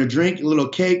 We're going to drink a little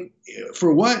cake.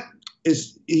 For what?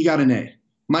 He got an A.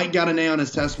 Mike got an A on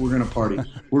his test. We're going to party.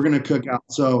 We're going to cook out.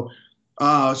 So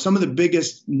some of the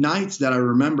biggest nights that I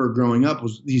remember growing up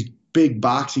was these big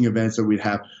boxing events that we'd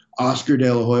have. Oscar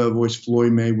De La Hoya voiced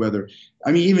Floyd Mayweather.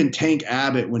 I mean, even Tank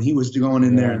Abbott when he was going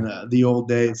in there in the old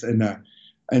days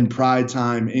and Pride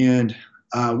time. And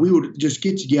we would just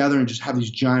get together and just have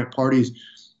these giant parties.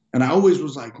 And I always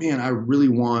was like, man, I really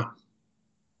want –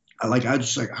 I want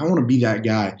to be that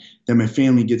guy that my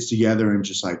family gets together and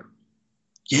just like,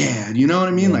 yeah, you know what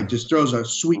I mean? Yeah. Like just throws a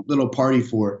sweet little party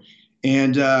for.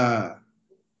 And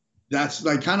that's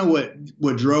like kind of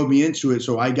what drove me into it.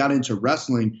 So I got into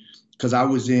wrestling because I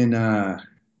was in 6th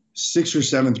or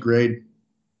 7th grade.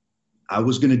 I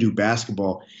was going to do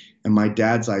basketball. And my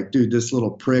dad's like, dude, this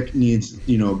little prick needs,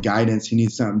 guidance. He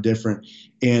needs something different.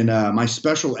 And my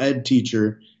special ed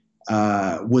teacher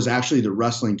was actually the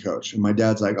wrestling coach. And my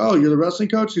dad's like, oh, you're the wrestling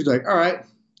coach? He's like, all right.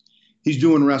 He's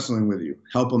doing wrestling with you.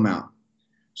 Help him out.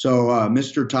 So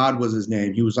Mr. Todd was his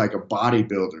name. He was like a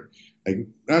bodybuilder. Like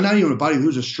not even a body. He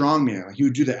was a strong man. Like he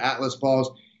would do the Atlas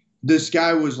balls. This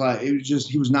guy was like,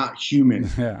 he was not human.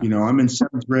 Yeah. I'm in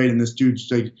 7th grade and this dude's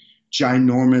like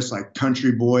ginormous, like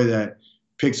country boy that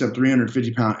picks up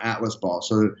 350-pound Atlas balls.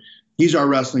 So he's our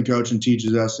wrestling coach and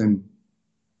teaches us. And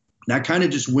that kind of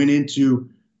just went into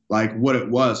like what it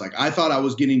was. Like I thought I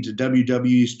was getting to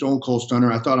WWE Stone Cold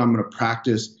Stunner. I thought I'm going to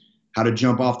practice how to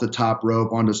jump off the top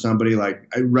rope onto somebody.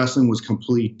 Like wrestling was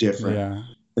completely different. Yeah.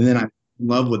 And then I fell in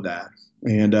love with that.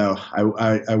 And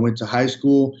I went to high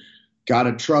school, got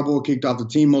in trouble, kicked off the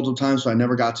team multiple times. So I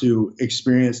never got to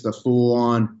experience the full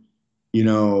on,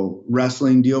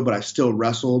 wrestling deal, but I still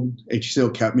wrestled. It still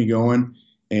kept me going.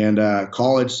 And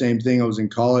college, same thing. I was in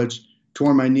college,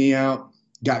 tore my knee out,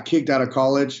 got kicked out of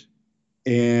college,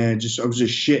 and I was a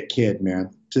shit kid, man.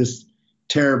 Just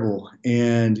terrible.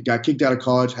 And got kicked out of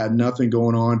college, had nothing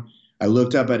going on. I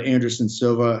looked up at Anderson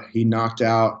Silva. He knocked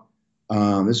out.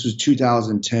 This was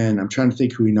 2010. I'm trying to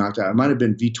think who he knocked out. It might have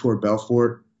been Vitor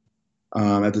Belfort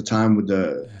at the time with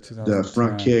the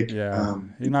front kick. Yeah,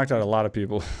 he knocked out a lot of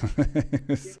people.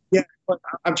 Yeah, but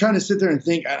I'm trying to sit there and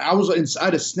think. I was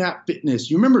inside of Snap Fitness.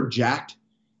 You remember Jacked,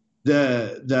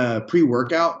 the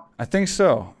pre-workout? I think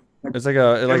so. It's like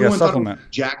a supplement.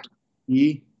 Jacked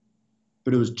E,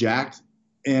 but it was Jacked.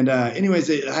 And anyways,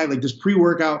 it had like this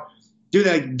pre-workout.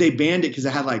 Dude, they banned it because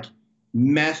it had like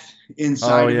meth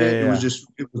inside of it. Yeah.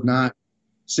 It was not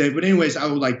safe. But anyways, I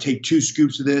would like take 2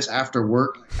 scoops of this after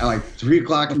work at like 3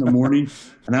 o'clock in the morning,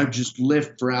 and I'd just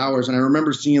lift for hours. And I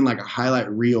remember seeing like a highlight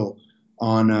reel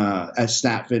on at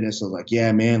Snap Fitness. I was like,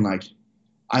 yeah, man, like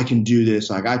I can do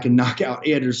this. Like I can knock out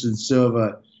Anderson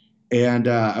Silva. And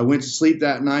I went to sleep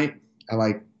that night at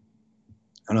like,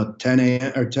 I don't know, 10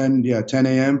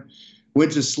 a.m.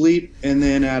 Went to sleep, and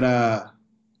then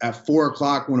at 4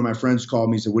 o'clock, one of my friends called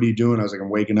me and said, what are you doing? I was like, I'm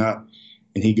waking up.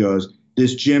 And he goes,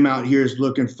 this gym out here is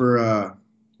looking for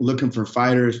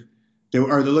fighters.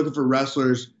 They're looking for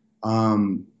wrestlers.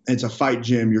 It's a fight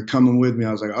gym. You're coming with me.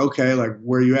 I was like, okay, like,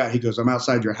 where are you at? He goes, I'm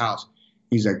outside your house.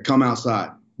 He's like, come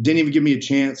outside. Didn't even give me a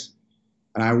chance.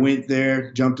 And I went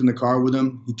there, jumped in the car with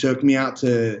him. He took me out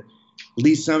to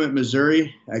Lee Summit,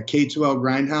 Missouri at K2L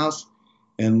Grindhouse,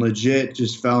 and legit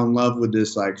just fell in love with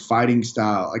this like fighting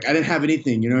style. Like I didn't have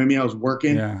anything, you know what I mean? I was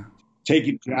working,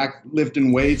 taking jack,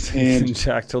 lifting weights, and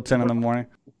jack till 10 in the morning.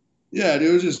 Yeah, it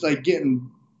was just like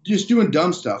doing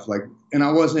dumb stuff. Like, and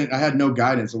I had no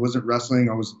guidance. I wasn't wrestling.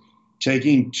 I was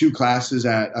taking 2 classes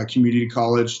at a community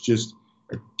college, just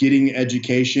getting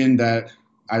education that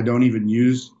I don't even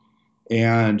use,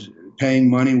 and paying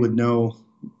money with no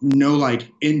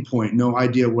like endpoint, no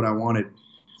idea what I wanted.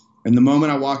 And the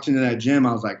moment I walked into that gym,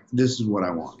 I was like, this is what I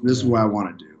want. This is what I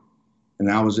want to do. And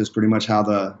that was just pretty much how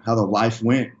the life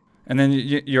went. And then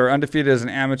you're undefeated as an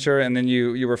amateur, and then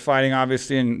you were fighting,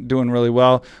 obviously, and doing really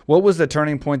well. What was the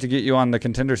turning point to get you on the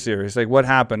Contender Series? Like, what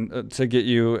happened to get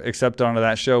you accepted onto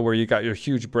that show where you got your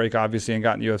huge break, obviously, and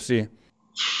got in UFC?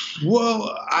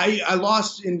 Well, I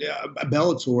lost in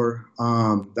Bellator.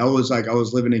 That was like I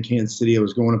was living in Kansas City. I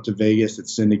was going up to Vegas at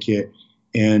Syndicate,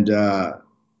 and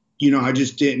I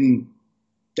just didn't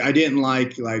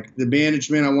like the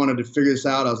management. I wanted to figure this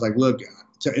out. I was like, look,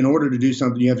 in order to do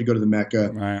something, you have to go to the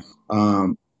Mecca.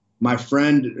 Right. My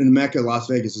friend in Mecca, Las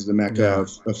Vegas is the Mecca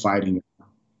of fighting.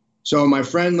 So my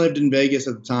friend lived in Vegas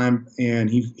at the time, and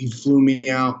he flew me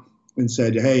out and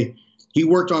said, hey, he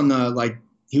worked on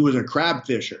he was a crab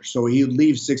fisher. So he would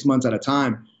leave 6 months at a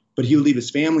time, but he would leave his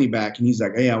family back. And he's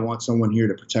like, hey, I want someone here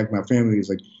to protect my family. He's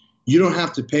like, you don't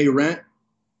have to pay rent.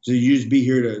 So you just be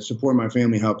here to support my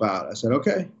family, help out. I said,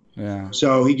 okay. Yeah.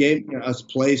 So he gave me a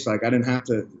place. Like I didn't have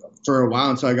to, for a while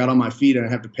until I got on my feet, I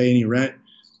didn't have to pay any rent.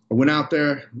 I went out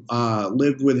there,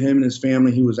 lived with him and his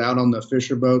family. He was out on the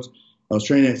fisher boats. I was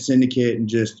training at Syndicate, and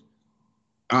just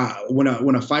when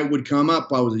a fight would come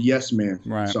up, I was a yes man.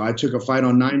 Right. So I took a fight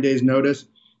on 9 days notice,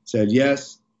 said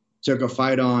yes. Took a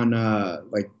fight on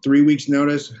 3 weeks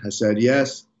notice. I said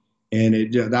yes.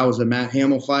 And that was a Matt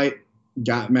Hamill fight.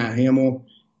 Got Matt Hamill.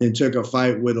 Then took a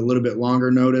fight with a little bit longer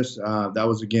notice. That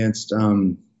was against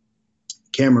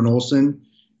Cameron Olson.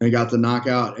 And got the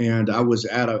knockout. And I was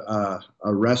at a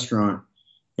restaurant,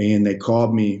 and they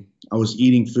called me. I was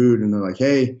eating food, and they're like,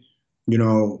 hey,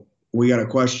 we got a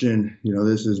question.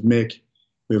 This is Mick.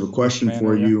 We have a question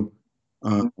for you.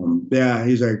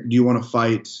 He's like, do you want to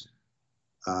fight?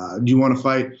 Do you want to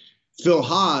fight Phil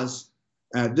Haas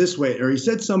at this weight? Or he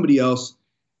said somebody else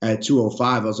at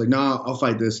 205. I was like, no, I'll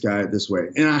fight this guy at this weight.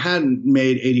 And I hadn't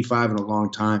made 85 in a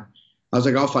long time. I was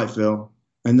like, I'll fight Phil.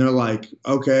 And they're like,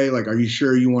 okay, like, are you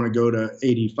sure you want to go to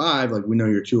 85? Like, we know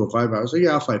you're 205. I was like,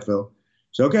 yeah, I'll fight Phil.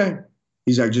 So, okay.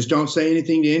 He's like, just don't say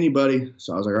anything to anybody.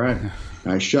 So I was like, all right.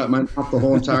 I shut my mouth the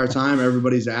whole entire time.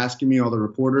 Everybody's asking me, all the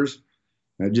reporters.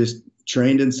 I just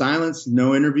trained in silence,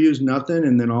 no interviews, nothing.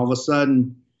 And then all of a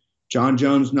sudden, John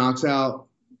Jones knocks out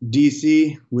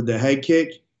DC with the head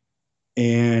kick.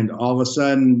 And all of a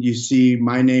sudden, you see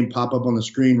my name pop up on the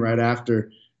screen right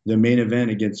after the main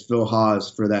event against Phil Haas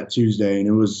for that Tuesday. And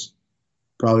it was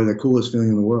probably the coolest feeling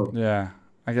in the world. Yeah.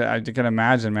 I can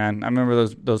imagine, man. I remember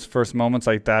those first moments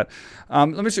like that. Let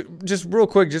me just real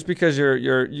quick, just because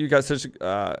you got such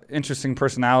interesting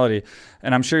personality,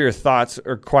 and I'm sure your thoughts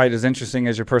are quite as interesting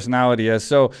as your personality is.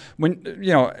 So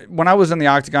when I was in the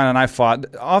octagon and I fought,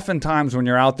 oftentimes when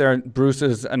you're out there, Bruce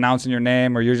is announcing your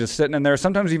name, or you're just sitting in there.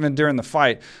 Sometimes even during the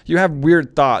fight, you have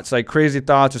weird thoughts, like crazy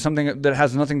thoughts, or something that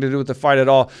has nothing to do with the fight at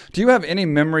all. Do you have any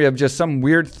memory of just some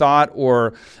weird thought,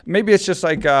 or maybe it's just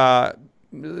like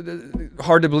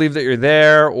hard to believe that you're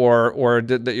there, or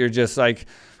that you're just like,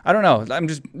 I don't know. I'm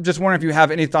just wondering if you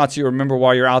have any thoughts you remember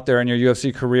while you're out there in your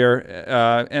UFC career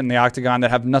in the octagon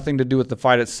that have nothing to do with the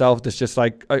fight itself. That's just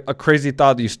like a crazy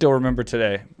thought that you still remember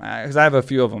today. Because I have a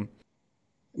few of them.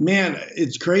 Man,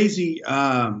 it's crazy.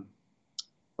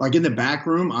 Like in the back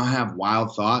room, I have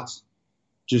wild thoughts,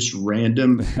 just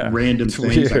random things.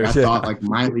 Weird, like I thought like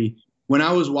Miley. When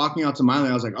I was walking out to Miley,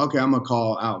 I was like, okay, I'm going to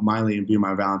call out Miley and be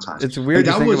my Valentine's. It's weird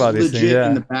to think about these things. Yeah.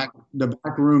 In the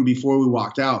back room before we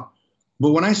walked out.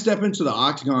 But when I step into the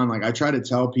octagon, like I try to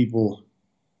tell people,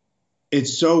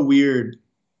 it's so weird,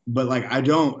 but like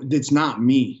it's not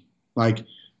me. Like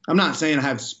I'm not saying I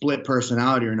have split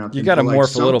personality or nothing. You got to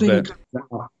morph a little bit.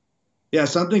 Yeah,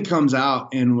 something comes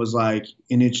out and was like,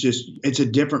 and it's a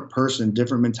different person,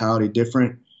 different mentality,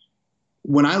 different.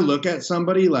 When I look at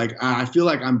somebody, like I feel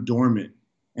like I'm dormant,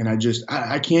 and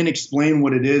I can't explain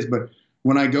what it is, but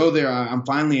when I go there, I'm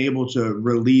finally able to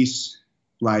release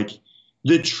like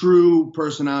the true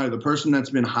personality, the person that's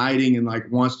been hiding and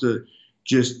like wants to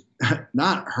just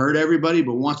not hurt everybody,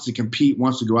 but wants to compete,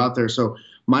 wants to go out there. So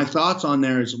my thoughts on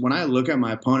there is when I look at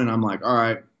my opponent, I'm like, all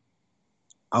right,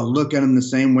 I'll look at him the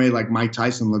same way like Mike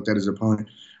Tyson looked at his opponent.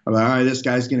 I'm like, all right, this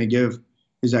guy's going to give.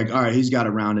 He's like, all right, he's got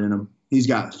a round in him. He's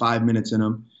got 5 minutes in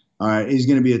him. All right, he's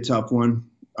going to be a tough one.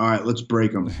 All right, let's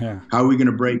break him. Yeah. How are we going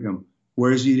to break him?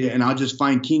 Where is he? And I'll just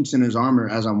find kinks in his armor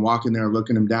as I'm walking there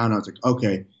looking him down. I was like,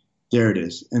 okay, there it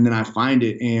is. And then I find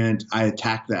it, and I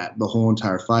attack that the whole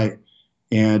entire fight.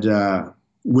 And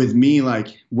with me,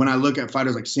 like when I look at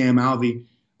fighters like Sam Alvey,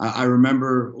 I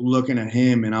remember looking at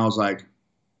him, and I was like,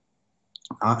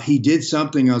 he did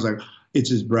something. I was like, it's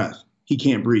his breath. He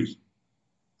can't breathe.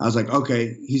 I was like,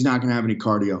 okay, he's not going to have any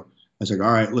cardio. I was like,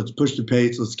 all right, let's push the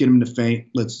pace. Let's get him to faint.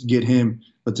 Let's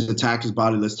attack his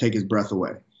body. Let's take his breath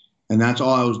away. And that's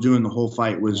all I was doing the whole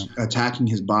fight was attacking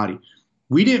his body.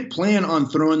 We didn't plan on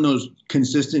throwing those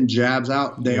consistent jabs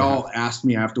out. They all asked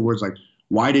me afterwards, like,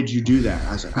 why did you do that?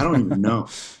 I was like, I don't even know.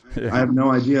 I have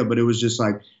no idea. But it was just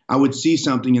like I would see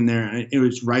something in there, and it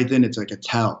was right then. It's like a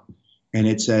tell. And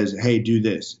it says, hey, do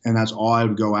this. And that's all I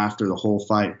would go after the whole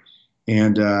fight.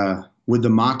 And with the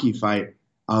Maki fight,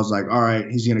 I was like, all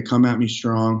right, he's going to come at me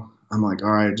strong. I'm like,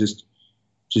 all right, just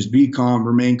be calm,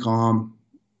 remain calm.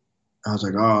 I was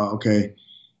like, oh, okay.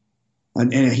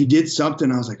 and he did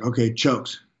something. I was like, okay,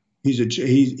 chokes.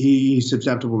 He's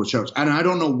susceptible to chokes. And I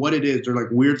don't know what it is. They're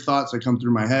like weird thoughts that come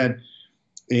through my head.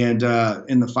 And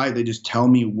in the fight, they just tell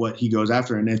me what he goes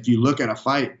after. And if you look at a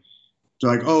fight,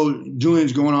 they're like, oh,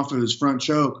 Julian's going off of his front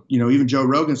choke. You know, even Joe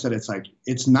Rogan said it's like,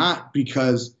 it's not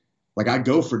because like I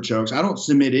go for chokes. I don't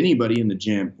submit anybody in the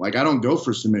gym. Like I don't go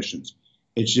for submissions.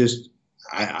 It's just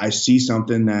I see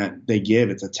something that they give.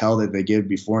 It's a tell that they give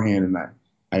beforehand, and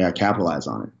I got to capitalize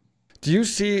on it. Do you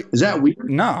see? Is that weird?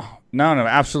 No,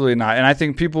 absolutely not. And I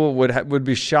think people would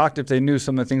be shocked if they knew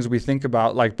some of the things we think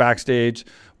about, like backstage,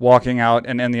 walking out,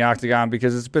 and in the octagon,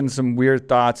 because it's been some weird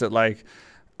thoughts that, like,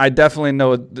 I definitely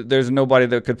know there's nobody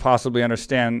that could possibly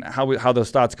understand how those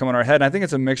thoughts come in our head. And I think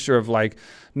it's a mixture of like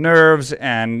nerves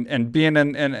and being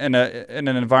in an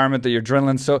environment that you're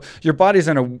adrenaline. So your body's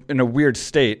in a weird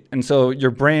state, and so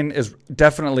your brain is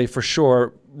definitely for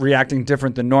sure reacting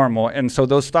different than normal. And so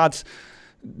those thoughts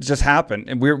just happen,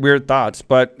 and weird thoughts.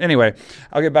 But anyway,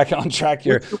 I'll get back on track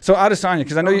here. So Adesanya,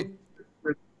 because I know you.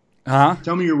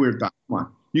 Tell me your weird thoughts. Come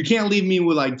on. You can't leave me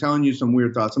with like telling you some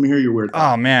weird thoughts. Let me hear your weird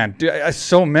thoughts. Oh man, dude,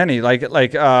 so many. Like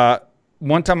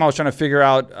one time I was trying to figure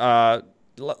out,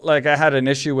 like I had an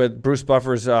issue with Bruce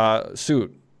Buffer's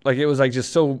suit. Like it was like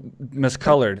just so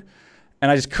miscolored, and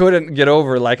I just couldn't get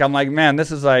over. Like I'm like, man,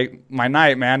 this is like my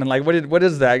night, man. And like, what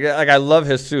is that? Like I love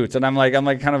his suits, and I'm like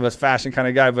kind of a fashion kind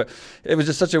of guy, but it was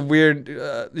just such a weird,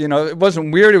 it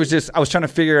wasn't weird. It was just I was trying to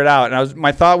figure it out, and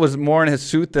my thought was more in his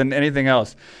suit than anything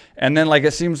else. And then, like,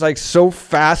 it seems like so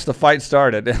fast the fight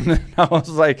started. And then I was,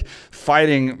 like,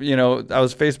 fighting, I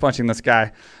was face punching this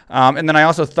guy. And then I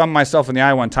also thumbed myself in the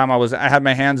eye one time. I had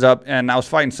my hands up, and I was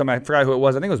fighting somebody. I forgot who it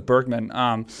was. I think it was Berkman.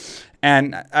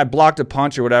 And I blocked a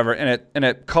punch or whatever, and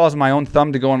it caused my own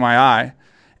thumb to go in my eye.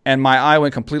 And my eye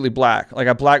went completely black. Like,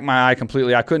 I blacked my eye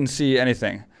completely. I couldn't see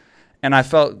anything. And I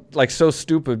felt like so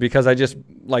stupid because I just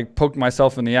like poked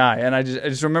myself in the eye. And I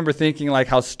just remember thinking like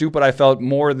how stupid I felt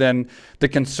more than the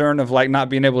concern of like not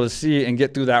being able to see and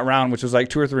get through that round, which was like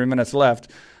 2 or 3 minutes left.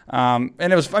 And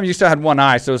it was, you still had one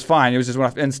eye, so it was fine. It was just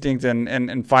one instinct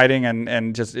and fighting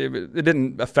and just, it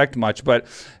didn't affect much. But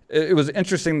it was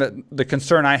interesting that the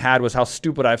concern I had was how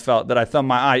stupid I felt that I thumbed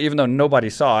my eye, even though nobody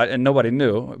saw it and nobody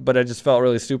knew, but I just felt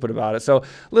really stupid about it. So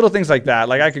little things like that,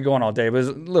 like I could go on all day, but it's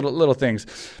little things.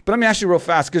 But let me ask you real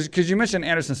fast, because you mentioned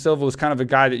Anderson Silva was kind of a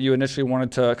guy that you initially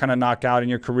wanted to kind of knock out in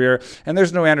your career. And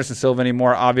there's no Anderson Silva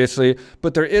anymore, obviously,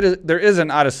 but there is an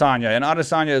Adesanya, and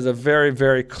Adesanya is a very,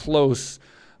 very close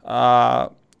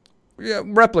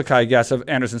replica, I guess, of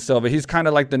Anderson Silva. He's kind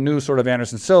of like the new sort of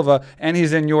Anderson Silva, and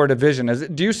he's in your division.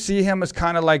 Do you see him as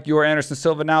kind of like your Anderson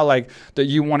Silva now, like that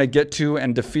you want to get to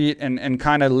and defeat and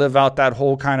kind of live out that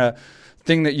whole kind of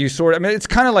thing that you it's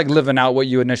kind of like living out what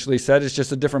you initially said. It's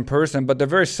just a different person, but they're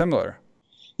very similar.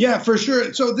 Yeah, for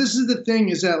sure. So this is the thing,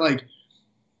 is that like,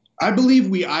 I believe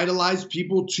we idolize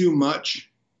people too much,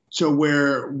 so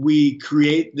where we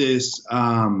create this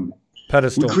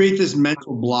pedestal. We create this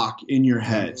mental block in your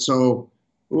head. So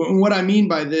what I mean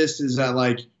by this is that,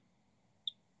 like,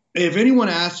 if anyone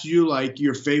asks you, like,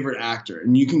 your favorite actor,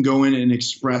 and you can go in and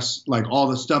express, like, all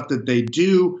the stuff that they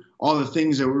do, all the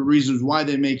things that were reasons why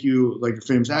they make you, like, a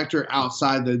famous actor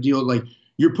outside the deal, like,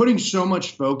 you're putting so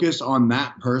much focus on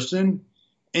that person,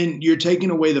 and you're taking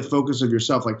away the focus of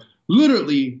yourself. Like,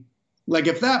 literally, like,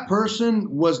 if that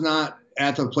person was not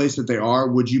at the place that they are,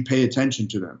 would you pay attention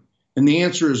to them? And the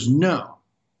answer is no.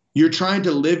 You're trying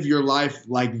to live your life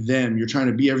like them. You're trying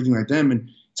to be everything like them. And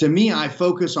to me, I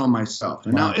focus on myself.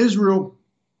 And now Israel,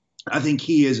 I think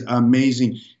he is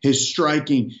amazing. His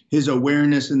striking, his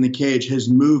awareness in the cage, his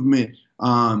movement,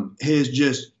 his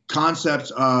just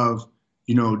concepts of,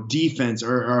 defense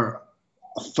are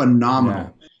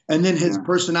phenomenal. Yeah. And then his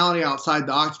personality outside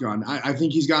the octagon. I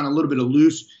think he's gotten a little bit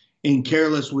loose and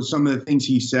careless with some of the things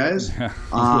he says,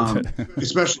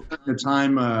 especially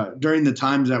during the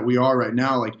times that we are right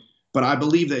now. Like, but I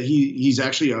believe that he's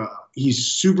actually he's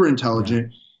super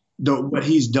intelligent. What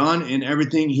he's done and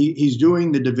everything, he's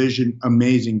doing the division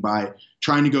amazing by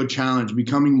trying to go challenge,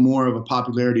 becoming more of a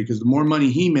popularity, because the more money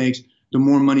he makes, the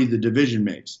more money the division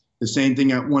makes. The same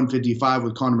thing at 155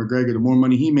 with Conor McGregor. The more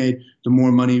money he made, the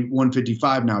more money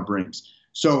 155 now brings.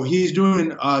 So he's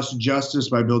doing us justice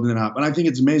by building it up. And I think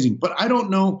it's amazing. But I don't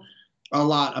know a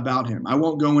lot about him. I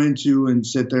won't go into and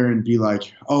sit there and be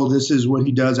like, oh, this is what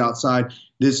he does outside.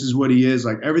 This is what he is.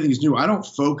 Like, everything's new. I don't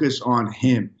focus on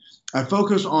him. I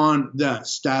focus on the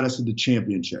status of the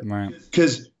championship.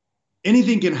 Because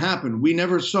anything can happen. We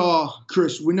never thought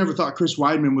Chris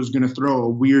Weidman was going to throw a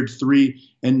weird 3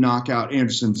 and knock out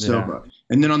Anderson Silva.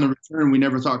 And then on the return, we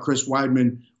never thought Chris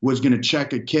Weidman was going to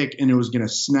check a kick and it was going to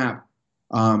snap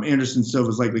Anderson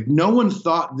Silva's like no one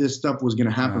thought this stuff was going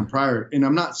to happen prior. And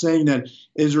I'm not saying that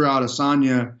Israel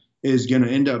Adesanya is going to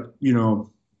end up,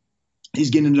 he's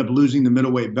going to end up losing the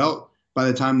middleweight belt by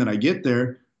the time that I get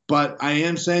there. But I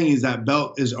am saying is that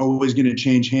belt is always going to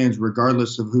change hands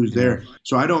regardless of who's there.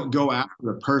 So I don't go after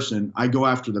the person. I go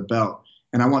after the belt,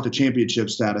 and I want the championship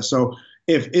status. So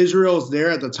if Israel's there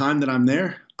at the time that I'm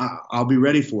there, I'll be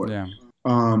ready for it. Yeah.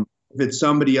 If it's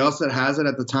somebody else that has it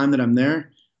at the time that I'm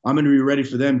there, I'm going to be ready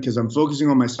for them because I'm focusing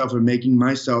on myself and making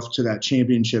myself to that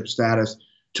championship status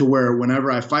to where whenever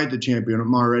I fight the champion,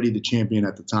 I'm already the champion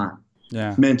at the time.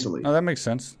 Yeah. Mentally. No, that makes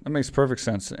sense. That makes perfect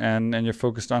sense. And you're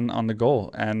focused on the goal.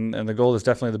 And the goal is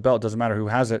definitely the belt. Doesn't matter who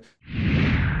has it.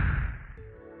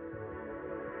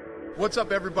 What's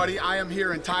up, everybody? I am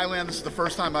here in Thailand. This is the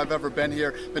first time I've ever been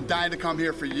here. Been dying to come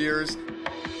here for years.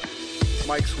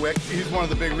 Mike Swick, he's one of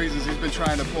the big reasons he's been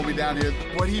trying to pull me down here.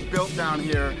 What he built down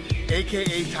here,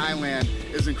 AKA Thailand,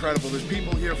 is incredible. There's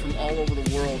people here from all over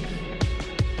the world.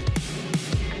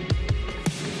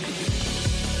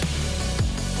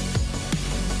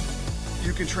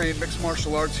 You can train mixed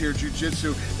martial arts here,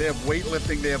 jiu-jitsu. They have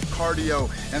weightlifting, they have cardio,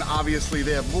 and obviously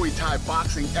they have Muay Thai,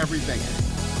 boxing, everything.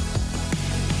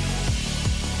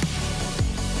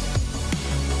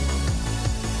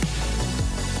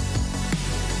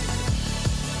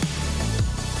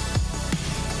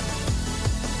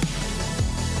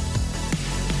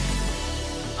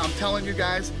 I'm telling you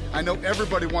guys, I know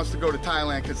everybody wants to go to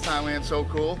Thailand because Thailand's so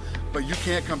cool, but you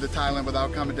can't come to Thailand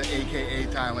without coming to AKA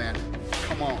Thailand.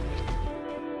 Come on.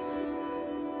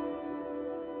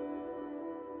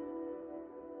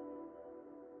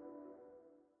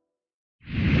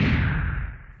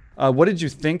 What did you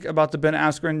think about the Ben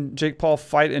Askren Jake Paul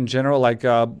fight in general? Like,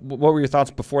 what were your thoughts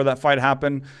before that fight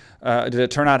happened? Did it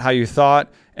turn out how you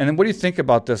thought? And then what do you think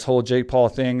about this whole Jake Paul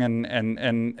thing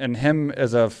and him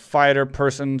as a fighter,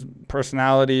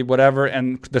 personality, whatever,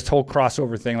 and this whole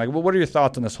crossover thing? Like, what are your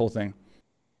thoughts on this whole thing?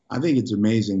 I think it's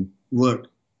amazing.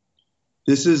 Look,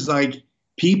 this is like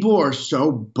people are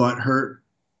so butthurt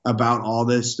about all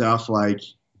this stuff. Like,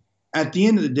 at the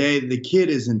end of the day, the kid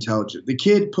is intelligent. The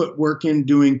kid put work in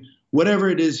doing whatever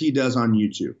it is he does on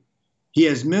YouTube. He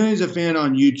has millions of fans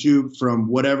on YouTube from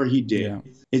whatever he did. Yeah.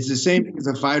 It's the same thing as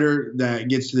a fighter that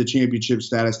gets to the championship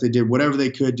status. They did whatever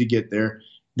they could to get there.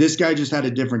 This guy just had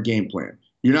a different game plan.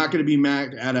 You're not going to be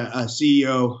mad at a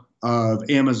CEO of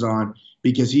Amazon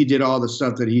because he did all the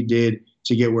stuff that he did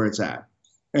to get where it's at.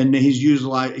 And he's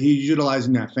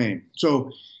utilizing that fame.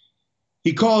 So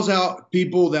he calls out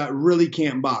people that really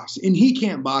can't box, and he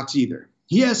can't box either.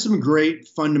 He has some great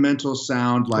fundamental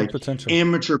sound, like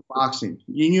amateur boxing.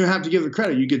 And you have to give the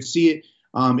credit. You could see it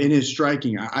in his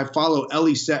striking. I follow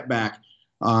Ellie Setback,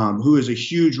 who is a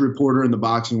huge reporter in the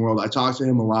boxing world. I talk to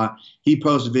him a lot. He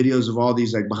posts videos of all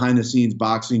these like behind-the-scenes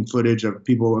boxing footage of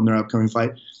people in their upcoming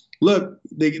fight. Look,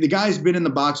 the guy's been in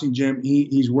the boxing gym.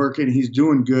 He's working. He's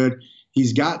doing good.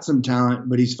 He's got some talent,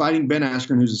 but he's fighting Ben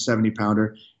Askren, who's a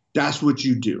 70-pounder. That's what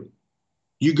you do.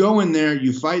 You go in there,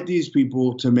 you fight these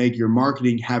people to make your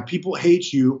marketing, have people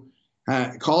hate you,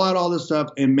 call out all this stuff,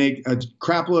 and make a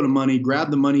crap load of money,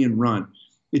 grab the money and run.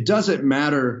 It doesn't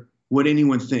matter what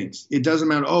anyone thinks. It doesn't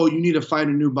matter, oh, you need to fight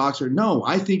a new boxer. No,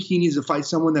 I think he needs to fight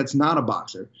someone that's not a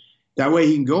boxer. That way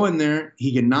he can go in there,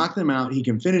 he can knock them out, he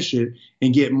can finish it,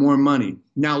 and get more money.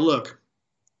 Now, look,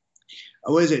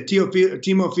 what is it?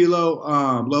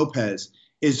 Teofimo Lopez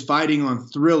is fighting on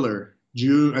Thriller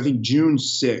June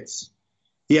 6th.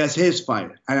 He has his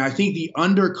fight. And I think the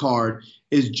undercard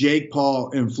is Jake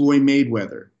Paul and Floyd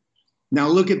Mayweather. Now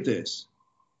look at this.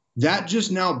 That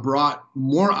just now brought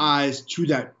more eyes to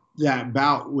that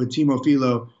bout with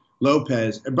Teofimo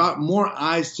Lopez. It brought more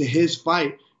eyes to his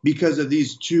fight because of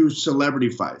these two celebrity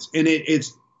fights. And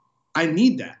I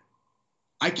need that.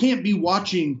 I can't be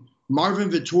watching Marvin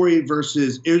Vettori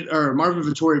versus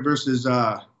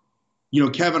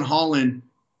Kevin Holland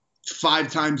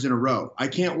 5 times in a row. I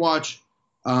can't watch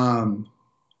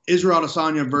Israel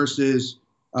Adesanya versus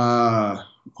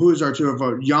who is our two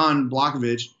of Jan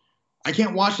Blachowicz. I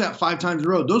can't watch that 5 times in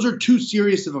a row. Those are too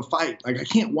serious of a fight. Like I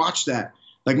can't watch that.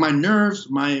 Like my nerves,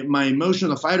 my emotion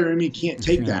of the fighter in me can't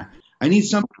take that. I need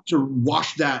something to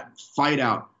wash that fight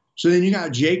out. So then you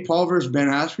got Jake Paul versus Ben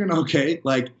Askren. Okay,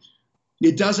 like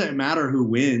it doesn't matter who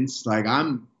wins. Like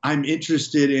I'm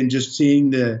interested in just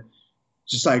seeing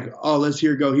let's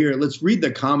go here. Let's read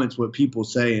the comments, what people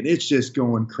say. And it's just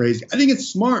going crazy. I think it's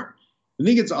smart. I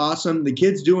think it's awesome. The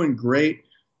kid's doing great.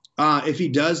 If he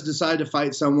does decide to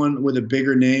fight someone with a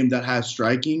bigger name that has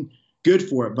striking, good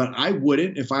for it. But I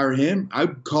wouldn't. If I were him, I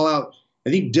would call out, I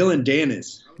think Dylan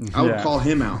Dennis. I would call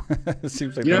him out. It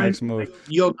seems like the next move.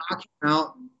 You'll knock him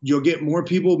out you'll get more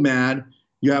people mad.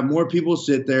 You have more people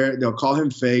sit there. They'll call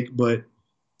him fake, but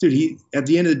dude, he at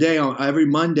the end of the day, on every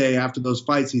Monday after those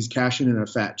fights, he's cashing in a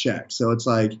fat check. So it's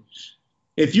like,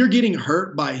 if you're getting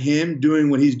hurt by him doing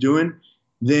what he's doing,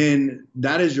 then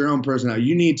that is your own personality.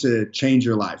 You need to change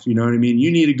your life. You know what I mean?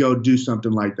 You need to go do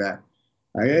something like that.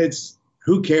 It's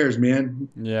who cares, man?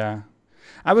 Yeah.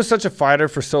 I was such a fighter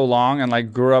for so long and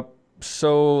like grew up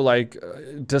so like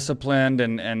disciplined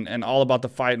and all about the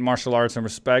fight and martial arts and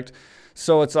respect.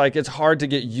 So it's like, it's hard to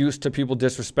get used to people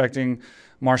disrespecting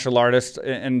martial artists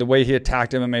and the way he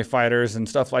attacked MMA fighters and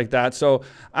stuff like that. So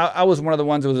I was one of the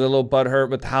ones that was a little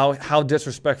butthurt with how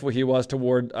disrespectful he was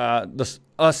toward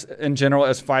us in general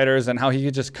as fighters, and how he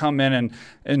could just come in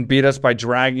and beat us by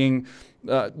dragging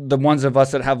the ones of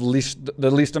us that have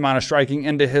the least amount of striking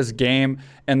into his game,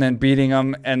 and then beating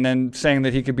him, and then saying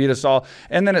that he could beat us all.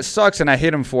 And then it sucks, and I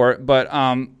hate him for it. But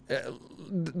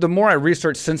the more I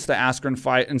researched since the Askren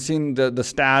fight and seen the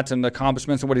stats and the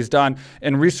accomplishments and what he's done,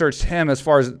 and researched him as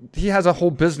far as he has a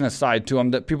whole business side to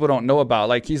him that people don't know about.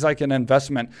 Like, he's like an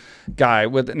investment guy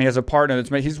and he has a partner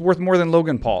he's worth more than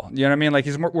Logan Paul. You know what I mean? Like,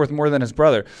 he's worth more than his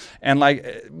brother. And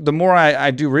like, the more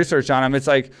I do research on him, it's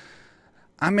like,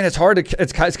 I mean, it's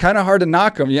kind of hard to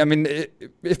knock him. I mean,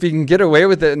 if he can get away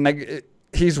with it, and like,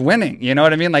 he's winning, you know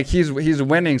what I mean? Like, he's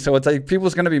winning. So it's like,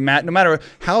 people's going to be mad no matter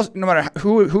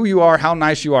who you are, how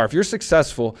nice you are. If you're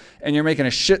successful and you're making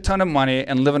a shit ton of money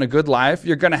and living a good life,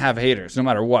 you're going to have haters no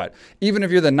matter what, even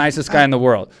if you're the nicest guy in the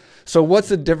world. So what's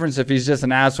the difference if he's just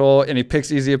an asshole and he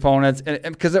picks easy opponents? And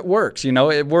because it works, you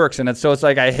know, it works. And so it's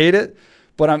like, I hate it,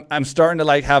 but I'm starting to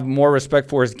like have more respect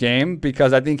for his game,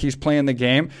 because I think he's playing the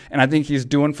game, and I think he's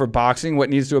doing for boxing what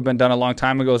needs to have been done a long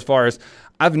time ago. As far as,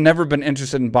 I've never been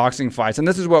interested in boxing fights, and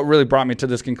this is what really brought me to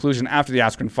this conclusion after the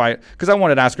Askren fight, because I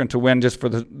wanted Askren to win just for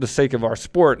the sake of our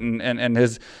sport and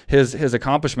his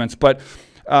accomplishments. But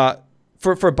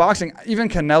for boxing, even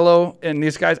Canelo and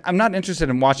these guys, I'm not interested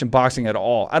in watching boxing at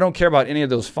all. I don't care about any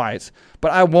of those fights, but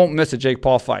I won't miss a Jake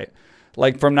Paul fight.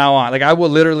 Like, from now on, like, I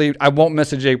won't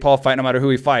miss a Jake Paul fight no matter who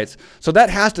he fights. So that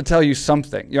has to tell you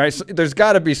something, right? So there's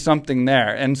got to be something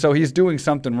there. And so he's doing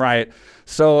something right.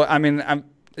 So, I mean,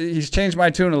 he's changed my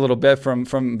tune a little bit from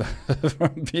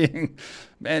being,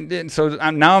 and so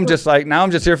now I'm just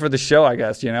here for the show, I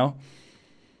guess, you know?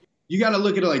 You got to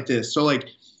look at it like this. So, like,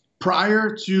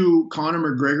 prior to Conor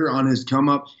McGregor on his come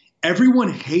up, everyone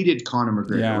hated Conor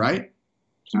McGregor, right?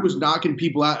 He was knocking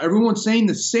people out. Everyone's saying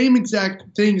the same exact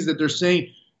things that they're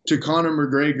saying to Conor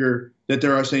McGregor that they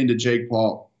are saying to Jake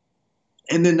Paul.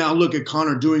 And then now look at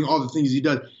Conor doing all the things he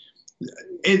does.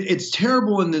 It's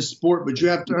terrible in this sport, but you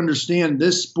have to understand,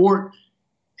 this sport,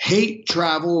 hate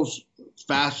travels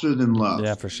faster than love.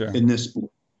 Yeah, for sure. In this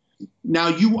sport.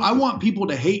 Now, I want people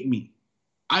to hate me.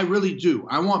 I really do.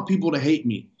 I want people to hate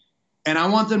me. And I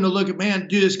want them to look at, man,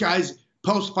 dude, this guy's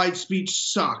post-fight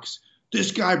speech sucks.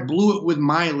 This guy blew it with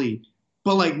Miley.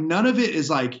 But, like, none of it is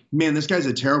like, man, this guy's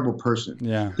a terrible person.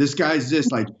 Yeah. This guy's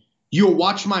just like, you'll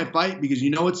watch my fight because you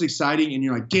know it's exciting, and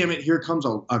you're like, damn it, here comes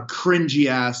a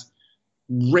cringy-ass,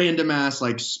 random-ass,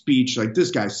 like, speech. Like,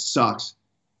 this guy sucks.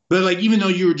 But, like, even though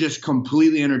you were just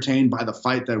completely entertained by the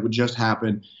fight that would just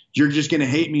happen, you're just going to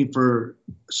hate me for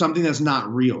something that's not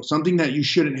real, something that you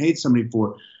shouldn't hate somebody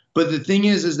for. But the thing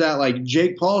is that, like,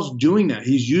 Jake Paul's doing that.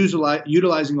 He's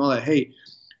utilizing all that hate.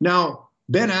 Now,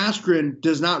 Ben Askren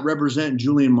does not represent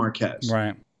Julian Marquez.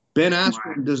 Right. Ben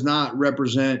Askren does not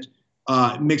represent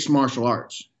mixed martial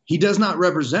arts. He does not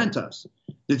represent us.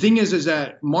 The thing is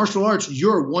that martial arts,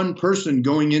 you're one person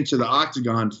going into the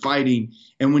octagon fighting,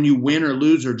 and when you win or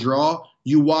lose or draw,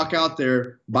 you walk out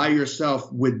there by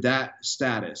yourself with that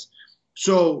status.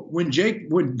 So when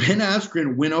Ben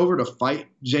Askren went over to fight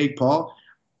Jake Paul,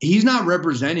 he's not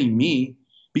representing me,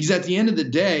 because at the end of the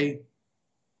day,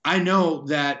 I know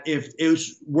that if it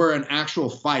were an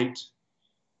actual fight,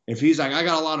 if he's like, I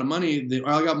got a lot of money, or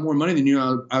I got more money than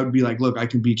you, I would be like, look, I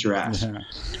can beat your ass. Yeah.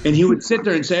 And he would sit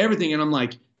there and say everything. And I'm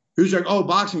like, who's like, oh,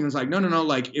 boxing? And it's like, no.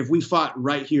 Like, if we fought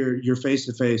right here, you're face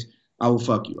to face, I will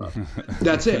fuck you up.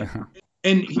 That's it.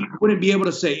 And he wouldn't be able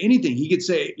to say anything. He could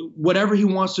say whatever he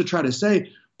wants to try to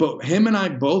say. But him and I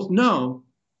both know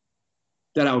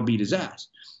that I would beat his ass.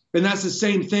 And that's the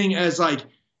same thing as, like,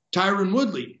 Tyron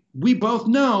Woodley. We both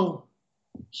know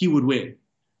he would win.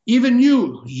 Even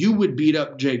you would beat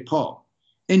up Jake Paul.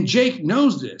 And Jake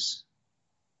knows this.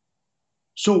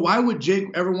 So why would Jake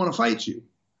ever want to fight you?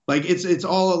 Like, it's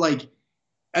all like,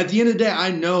 at the end of the day,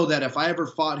 I know that if I ever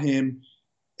fought him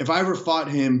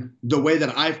the way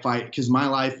that I fight, because my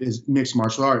life is mixed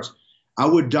martial arts, I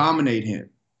would dominate him.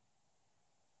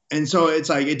 And so it's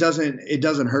like, it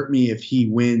doesn't hurt me if he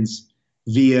wins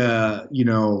via,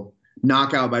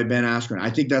 knockout by Ben Askren. I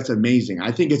think that's amazing.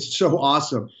 I think it's so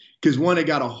awesome because, one, it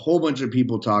got a whole bunch of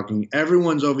people talking.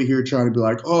 Everyone's over here trying to be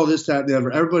like, oh, this, that, the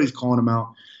other. Everybody's calling him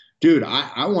out. Dude,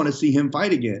 I want to see him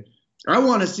fight again. I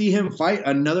want to see him fight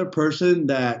another person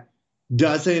that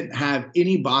doesn't have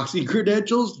any boxing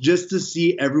credentials just to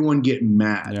see everyone get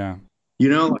mad. Yeah. You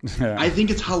know, I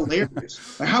think it's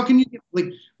hilarious. Like, how can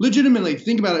you legitimately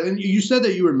think about it? And you said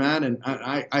that you were mad, and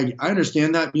I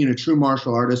understand that, being a true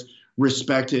martial artist,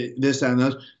 respect it, this, that, and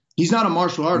that. He's not a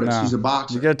martial artist. No. He's a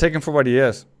boxer. You got to take him for what he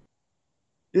is.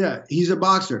 Yeah, he's a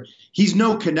boxer. He's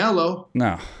no Canelo.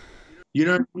 No. You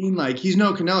know what I mean? Like, he's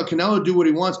no Canelo. Canelo would do what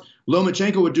he wants.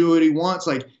 Lomachenko would do what he wants.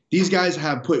 Like, these guys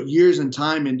have put years and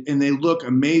time in, and they look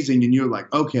amazing, and you're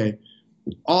like, okay.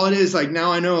 All it is, like,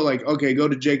 now I know, like, okay, go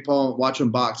to Jake Paul, watch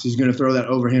him box. He's going to throw that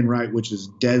overhand right, which is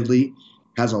deadly,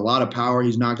 has a lot of power.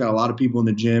 He's knocked out a lot of people in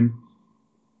the gym,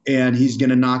 and he's going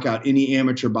to knock out any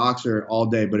amateur boxer all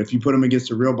day. But if you put him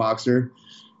against a real boxer,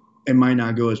 it might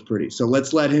not go as pretty. So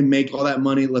let's let him make all that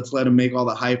money. Let's let him make all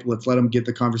the hype. Let's let him get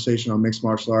the conversation on mixed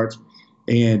martial arts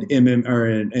and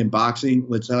and boxing.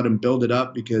 Let's let him build it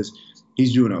up, because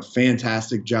he's doing a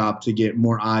fantastic job to get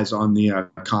more eyes on the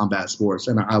combat sports,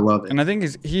 and I love it. And I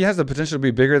think he has the potential to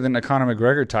be bigger than a Conor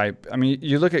McGregor type. I mean,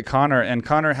 you look at Conor, and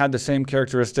Conor had the same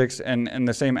characteristics and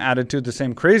the same attitude, the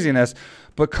same craziness,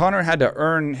 but Conor had to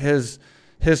earn his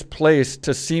place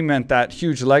to cement that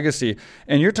huge legacy.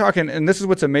 And you're talking, and this is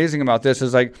what's amazing about this,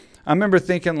 is like, I remember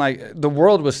thinking, like, the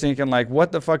world was thinking, like,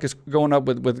 what the fuck is going on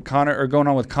with Conor, or going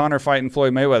on with Conor fighting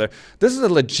Floyd Mayweather? This is a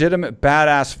legitimate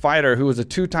badass fighter who was a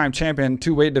 2-time champion,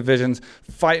 2 weight divisions,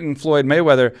 fighting Floyd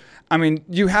Mayweather. I mean,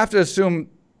 you have to assume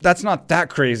that's not that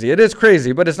crazy. It is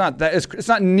crazy, but it's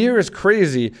not near as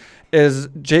crazy as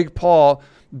Jake Paul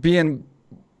being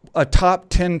a top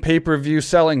 10 pay-per-view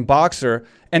selling boxer,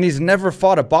 and he's never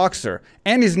fought a boxer,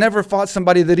 and he's never fought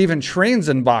somebody that even trains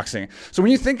in boxing. So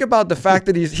when you think about the fact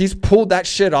that he's pulled that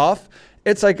shit off,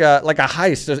 it's like a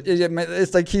heist.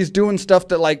 It's like he's doing stuff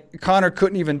that, like, Conor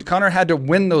couldn't even. Conor had to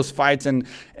win those fights and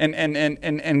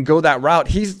go that route.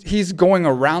 He's going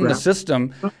around the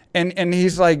system, and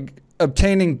he's like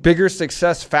obtaining bigger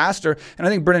success faster. And I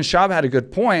think Brendan Schaub had a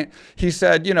good point. He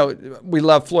said, you know, we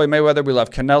love Floyd Mayweather, we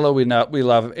love Canelo, we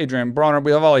love Adrian Broner,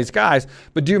 we love all these guys,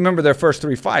 but do you remember their first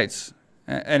 3 fights?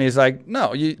 And he's like,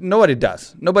 no, nobody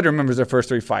does. Nobody remembers their first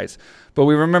 3 fights. But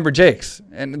we remember Jake's,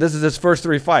 and this is his first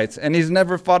 3 fights, and he's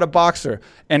never fought a boxer,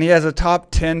 and he has a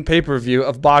top 10 pay-per-view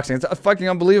of boxing. It's fucking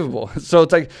unbelievable. So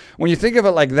it's like, when you think of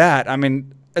it like that, I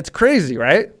mean, it's crazy,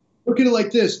 right? Look at it like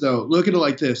this, though. Look at it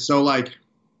like this. So, like,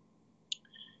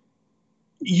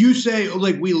 you say,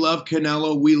 like, we love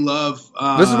Canelo, we love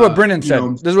this is what Brendan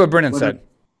said. This is what Brendan said.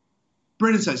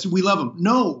 Brendan said, so we love them.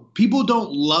 No, people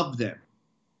don't love them.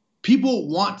 People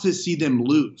want to see them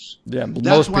lose. Yeah, that's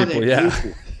most why people, they pay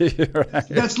for it. Right.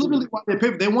 That's literally why they pay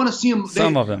for it. They want to see them.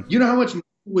 Some of them. You know how much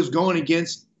was going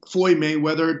against Floyd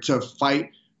Mayweather to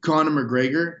fight Conor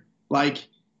McGregor? Like,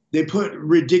 they put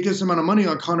ridiculous amount of money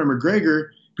on Conor McGregor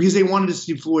because they wanted to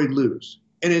see Floyd lose.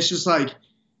 And it's just like,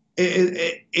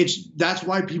 it's that's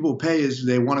why people pay, is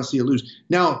they want to see it lose.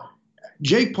 Now,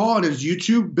 Jake Paul and his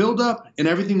YouTube buildup and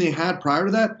everything they had prior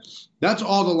to that, that's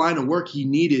all the line of work he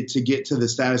needed to get to the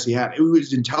status he had. It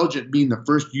was intelligent being the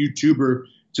first YouTuber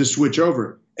to switch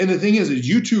over. And the thing is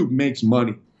YouTube makes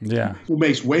money. Yeah. It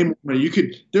makes way more money.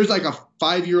 There's like a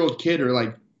 5-year-old kid or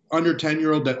like under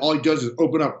 10-year-old that all he does is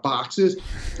open up boxes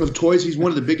of toys. He's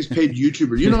one of the biggest paid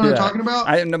YouTubers. You know what I'm talking about?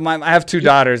 I have 2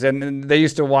 daughters, and they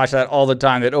used to watch that all the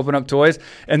time. They'd open up toys,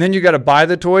 and then you got to buy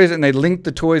the toys, and they link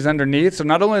the toys underneath. So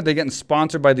not only are they getting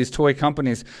sponsored by these toy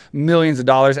companies, millions of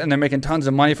dollars, and they're making tons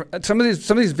of money. Some of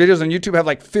these videos on YouTube have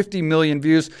like 50 million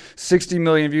views, 60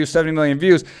 million views, 70 million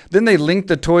views. Then they link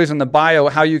the toys in the bio,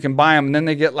 how you can buy them, and then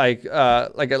they get like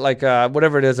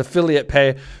whatever it is, affiliate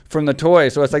pay from the toy.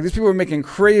 So it's like these people are making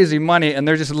crazy money, and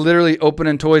they're just literally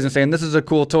opening toys and saying, this is a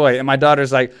cool toy. And my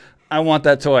daughter's like, I want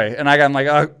that toy. And I'm like,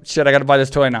 oh shit, I got to buy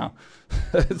this toy now.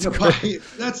 That's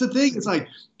the thing. It's like,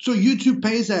 so YouTube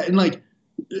pays that, and like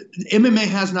MMA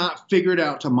has not figured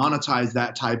out to monetize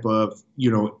that type of,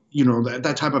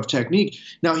 that type of technique.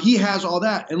 Now he has all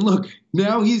that, and look,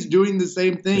 now he's doing the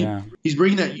same thing. Yeah. He's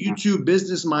bringing that YouTube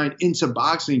business mind into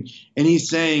boxing, and he's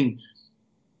saying,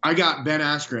 I got Ben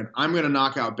Askren. I'm going to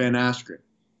knock out Ben Askren.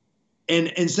 And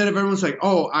instead of everyone's like,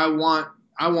 oh, I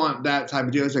want that type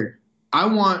of deal, it's like, I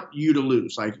want you to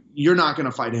lose. Like, you're not going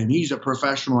to fight him. He's a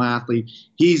professional athlete.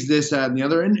 He's this, that, and the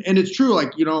other. And it's true.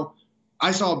 Like,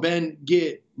 I saw Ben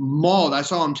get mauled. I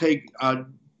saw him take a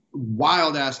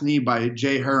wild-ass knee by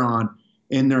Jay Heron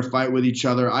in their fight with each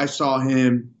other. I saw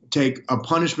him take a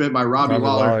punishment by Robbie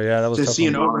Lawler that was to see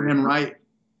an overhand right.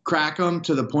 crack him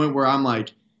to the point where I'm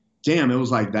like, damn, it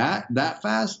was like that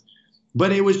fast.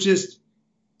 But it was just,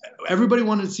 everybody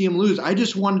wanted to see him lose. I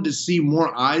just wanted to see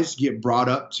more eyes get brought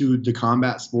up to the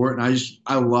combat sport. And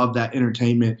I love that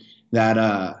entertainment,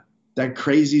 that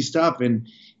crazy stuff. And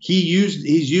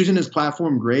he's using his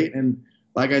platform great. And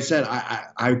like I said,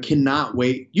 I cannot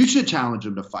wait. You should challenge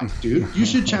him to fight, dude. You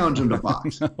should challenge him to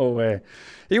box. No way.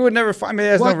 He would never fight me.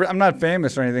 I'm not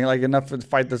famous or anything like enough to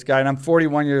fight this guy. And I'm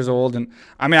 41 years old. And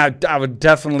I mean, I would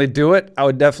definitely do it.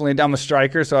 I'm a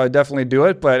striker, so I would definitely do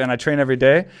it. And I train every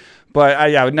day. But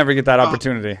I would never get that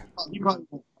opportunity. You probably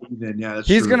won't fight then. Yeah, that's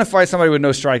He's true. gonna fight somebody with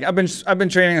no striking. I've been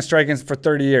training and striking for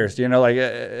 30 years. You know, like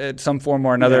at some form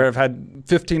or another. Yeah. I've had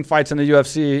 15 fights in the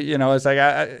UFC. You know, it's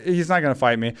like he's not gonna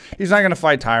fight me. He's not gonna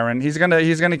fight Tyron. He's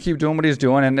gonna keep doing what he's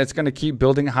doing, and it's gonna keep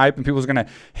building hype, and people's gonna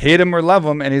hate him or love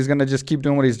him, and he's gonna just keep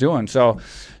doing what he's doing. So,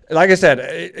 like I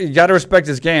said, you got to respect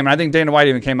his game. And I think Dana White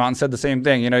even came out and said the same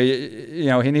thing. You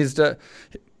know, he needs to.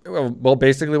 Well,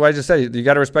 basically what I just said, you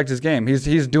got to respect his game.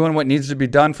 He's doing what needs to be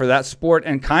done for that sport,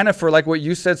 and kind of for, like what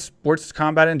you said, sports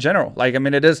combat in general. Like, I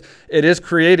mean, it is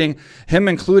creating, him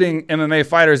including MMA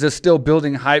fighters is still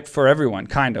building hype for everyone,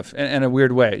 kind of, in a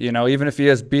weird way, you know, even if he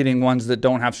is beating ones that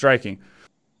don't have striking.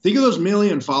 Think of those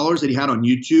million followers that he had on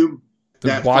YouTube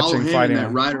that follow him and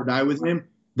that ride or die with him.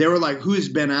 They were like, who is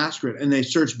Ben Askren? And they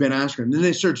searched Ben Askren. Then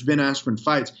they searched Ben Askren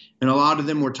fights. And a lot of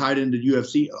them were tied into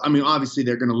UFC. I mean, obviously,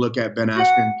 they're going to look at Ben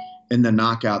Askren and the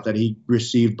knockout that he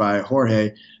received by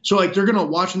Jorge. So, like, they're going to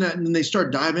watch that, and then they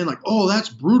start diving in like, oh, that's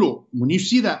brutal. When you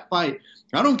see that fight,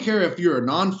 I don't care if you're a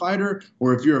non-fighter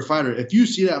or if you're a fighter. If you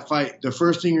see that fight, the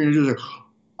first thing you're going to do is like,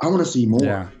 I want to see more.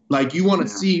 Yeah. Like, you want to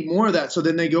see more of that. So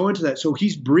then they go into that. So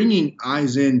he's bringing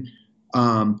eyes in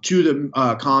to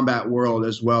the combat world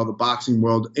as well, the boxing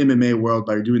world, MMA world,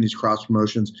 by doing these cross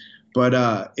promotions.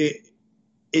 But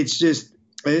it's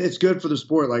good for the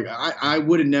sport. Like, I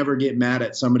would never get mad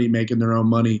at somebody making their own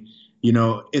money. You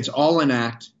know, it's all an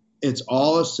act. It's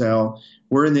all a sell.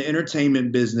 We're in the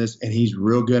entertainment business, and he's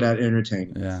real good at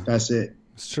entertaining. Yeah. That's it.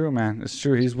 It's true, man. It's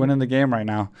true. He's winning the game right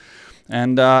now.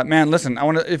 And, man, listen,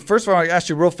 first of all, I ask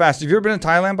you real fast, have you ever been in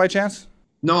Thailand by chance?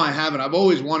 No, I haven't. I've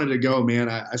always wanted to go, man.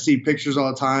 I see pictures all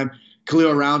the time.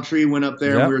 Khalil Roundtree went up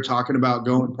there, and we were talking about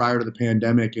going prior to the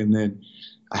pandemic, and then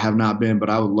I have not been, but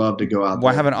I would love to go out there.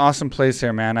 Well, I have an awesome place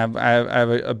here, man. I have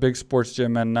a big sports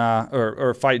gym and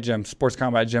or fight gym, sports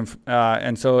combat gym.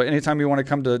 And so anytime you want to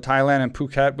come to Thailand and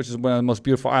Phuket, which is one of the most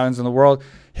beautiful islands in the world,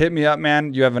 hit me up,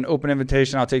 man. You have an open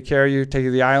invitation. I'll take care of you, take you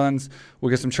to the islands.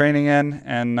 We'll get some training in,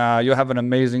 and you'll have an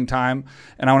amazing time.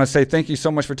 And I want to say thank you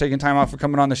so much for taking time out for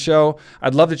coming on the show.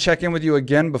 I'd love to check in with you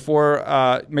again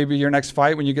before maybe your next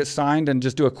fight when you get signed, and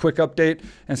just do a quick update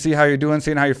and see how you're doing,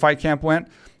 seeing how your fight camp went.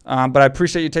 But I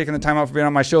appreciate you taking the time out for being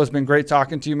on my show. It's been great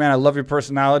talking to you, man. I love your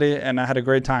personality, and I had a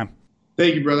great time.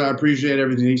 Thank you, brother. I appreciate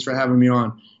everything. Thanks for having me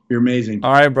on. You're amazing.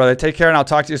 All right, brother. Take care, and I'll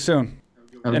talk to you soon.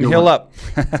 And heal up.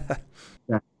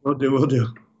 Yeah, we'll do.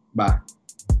 Bye.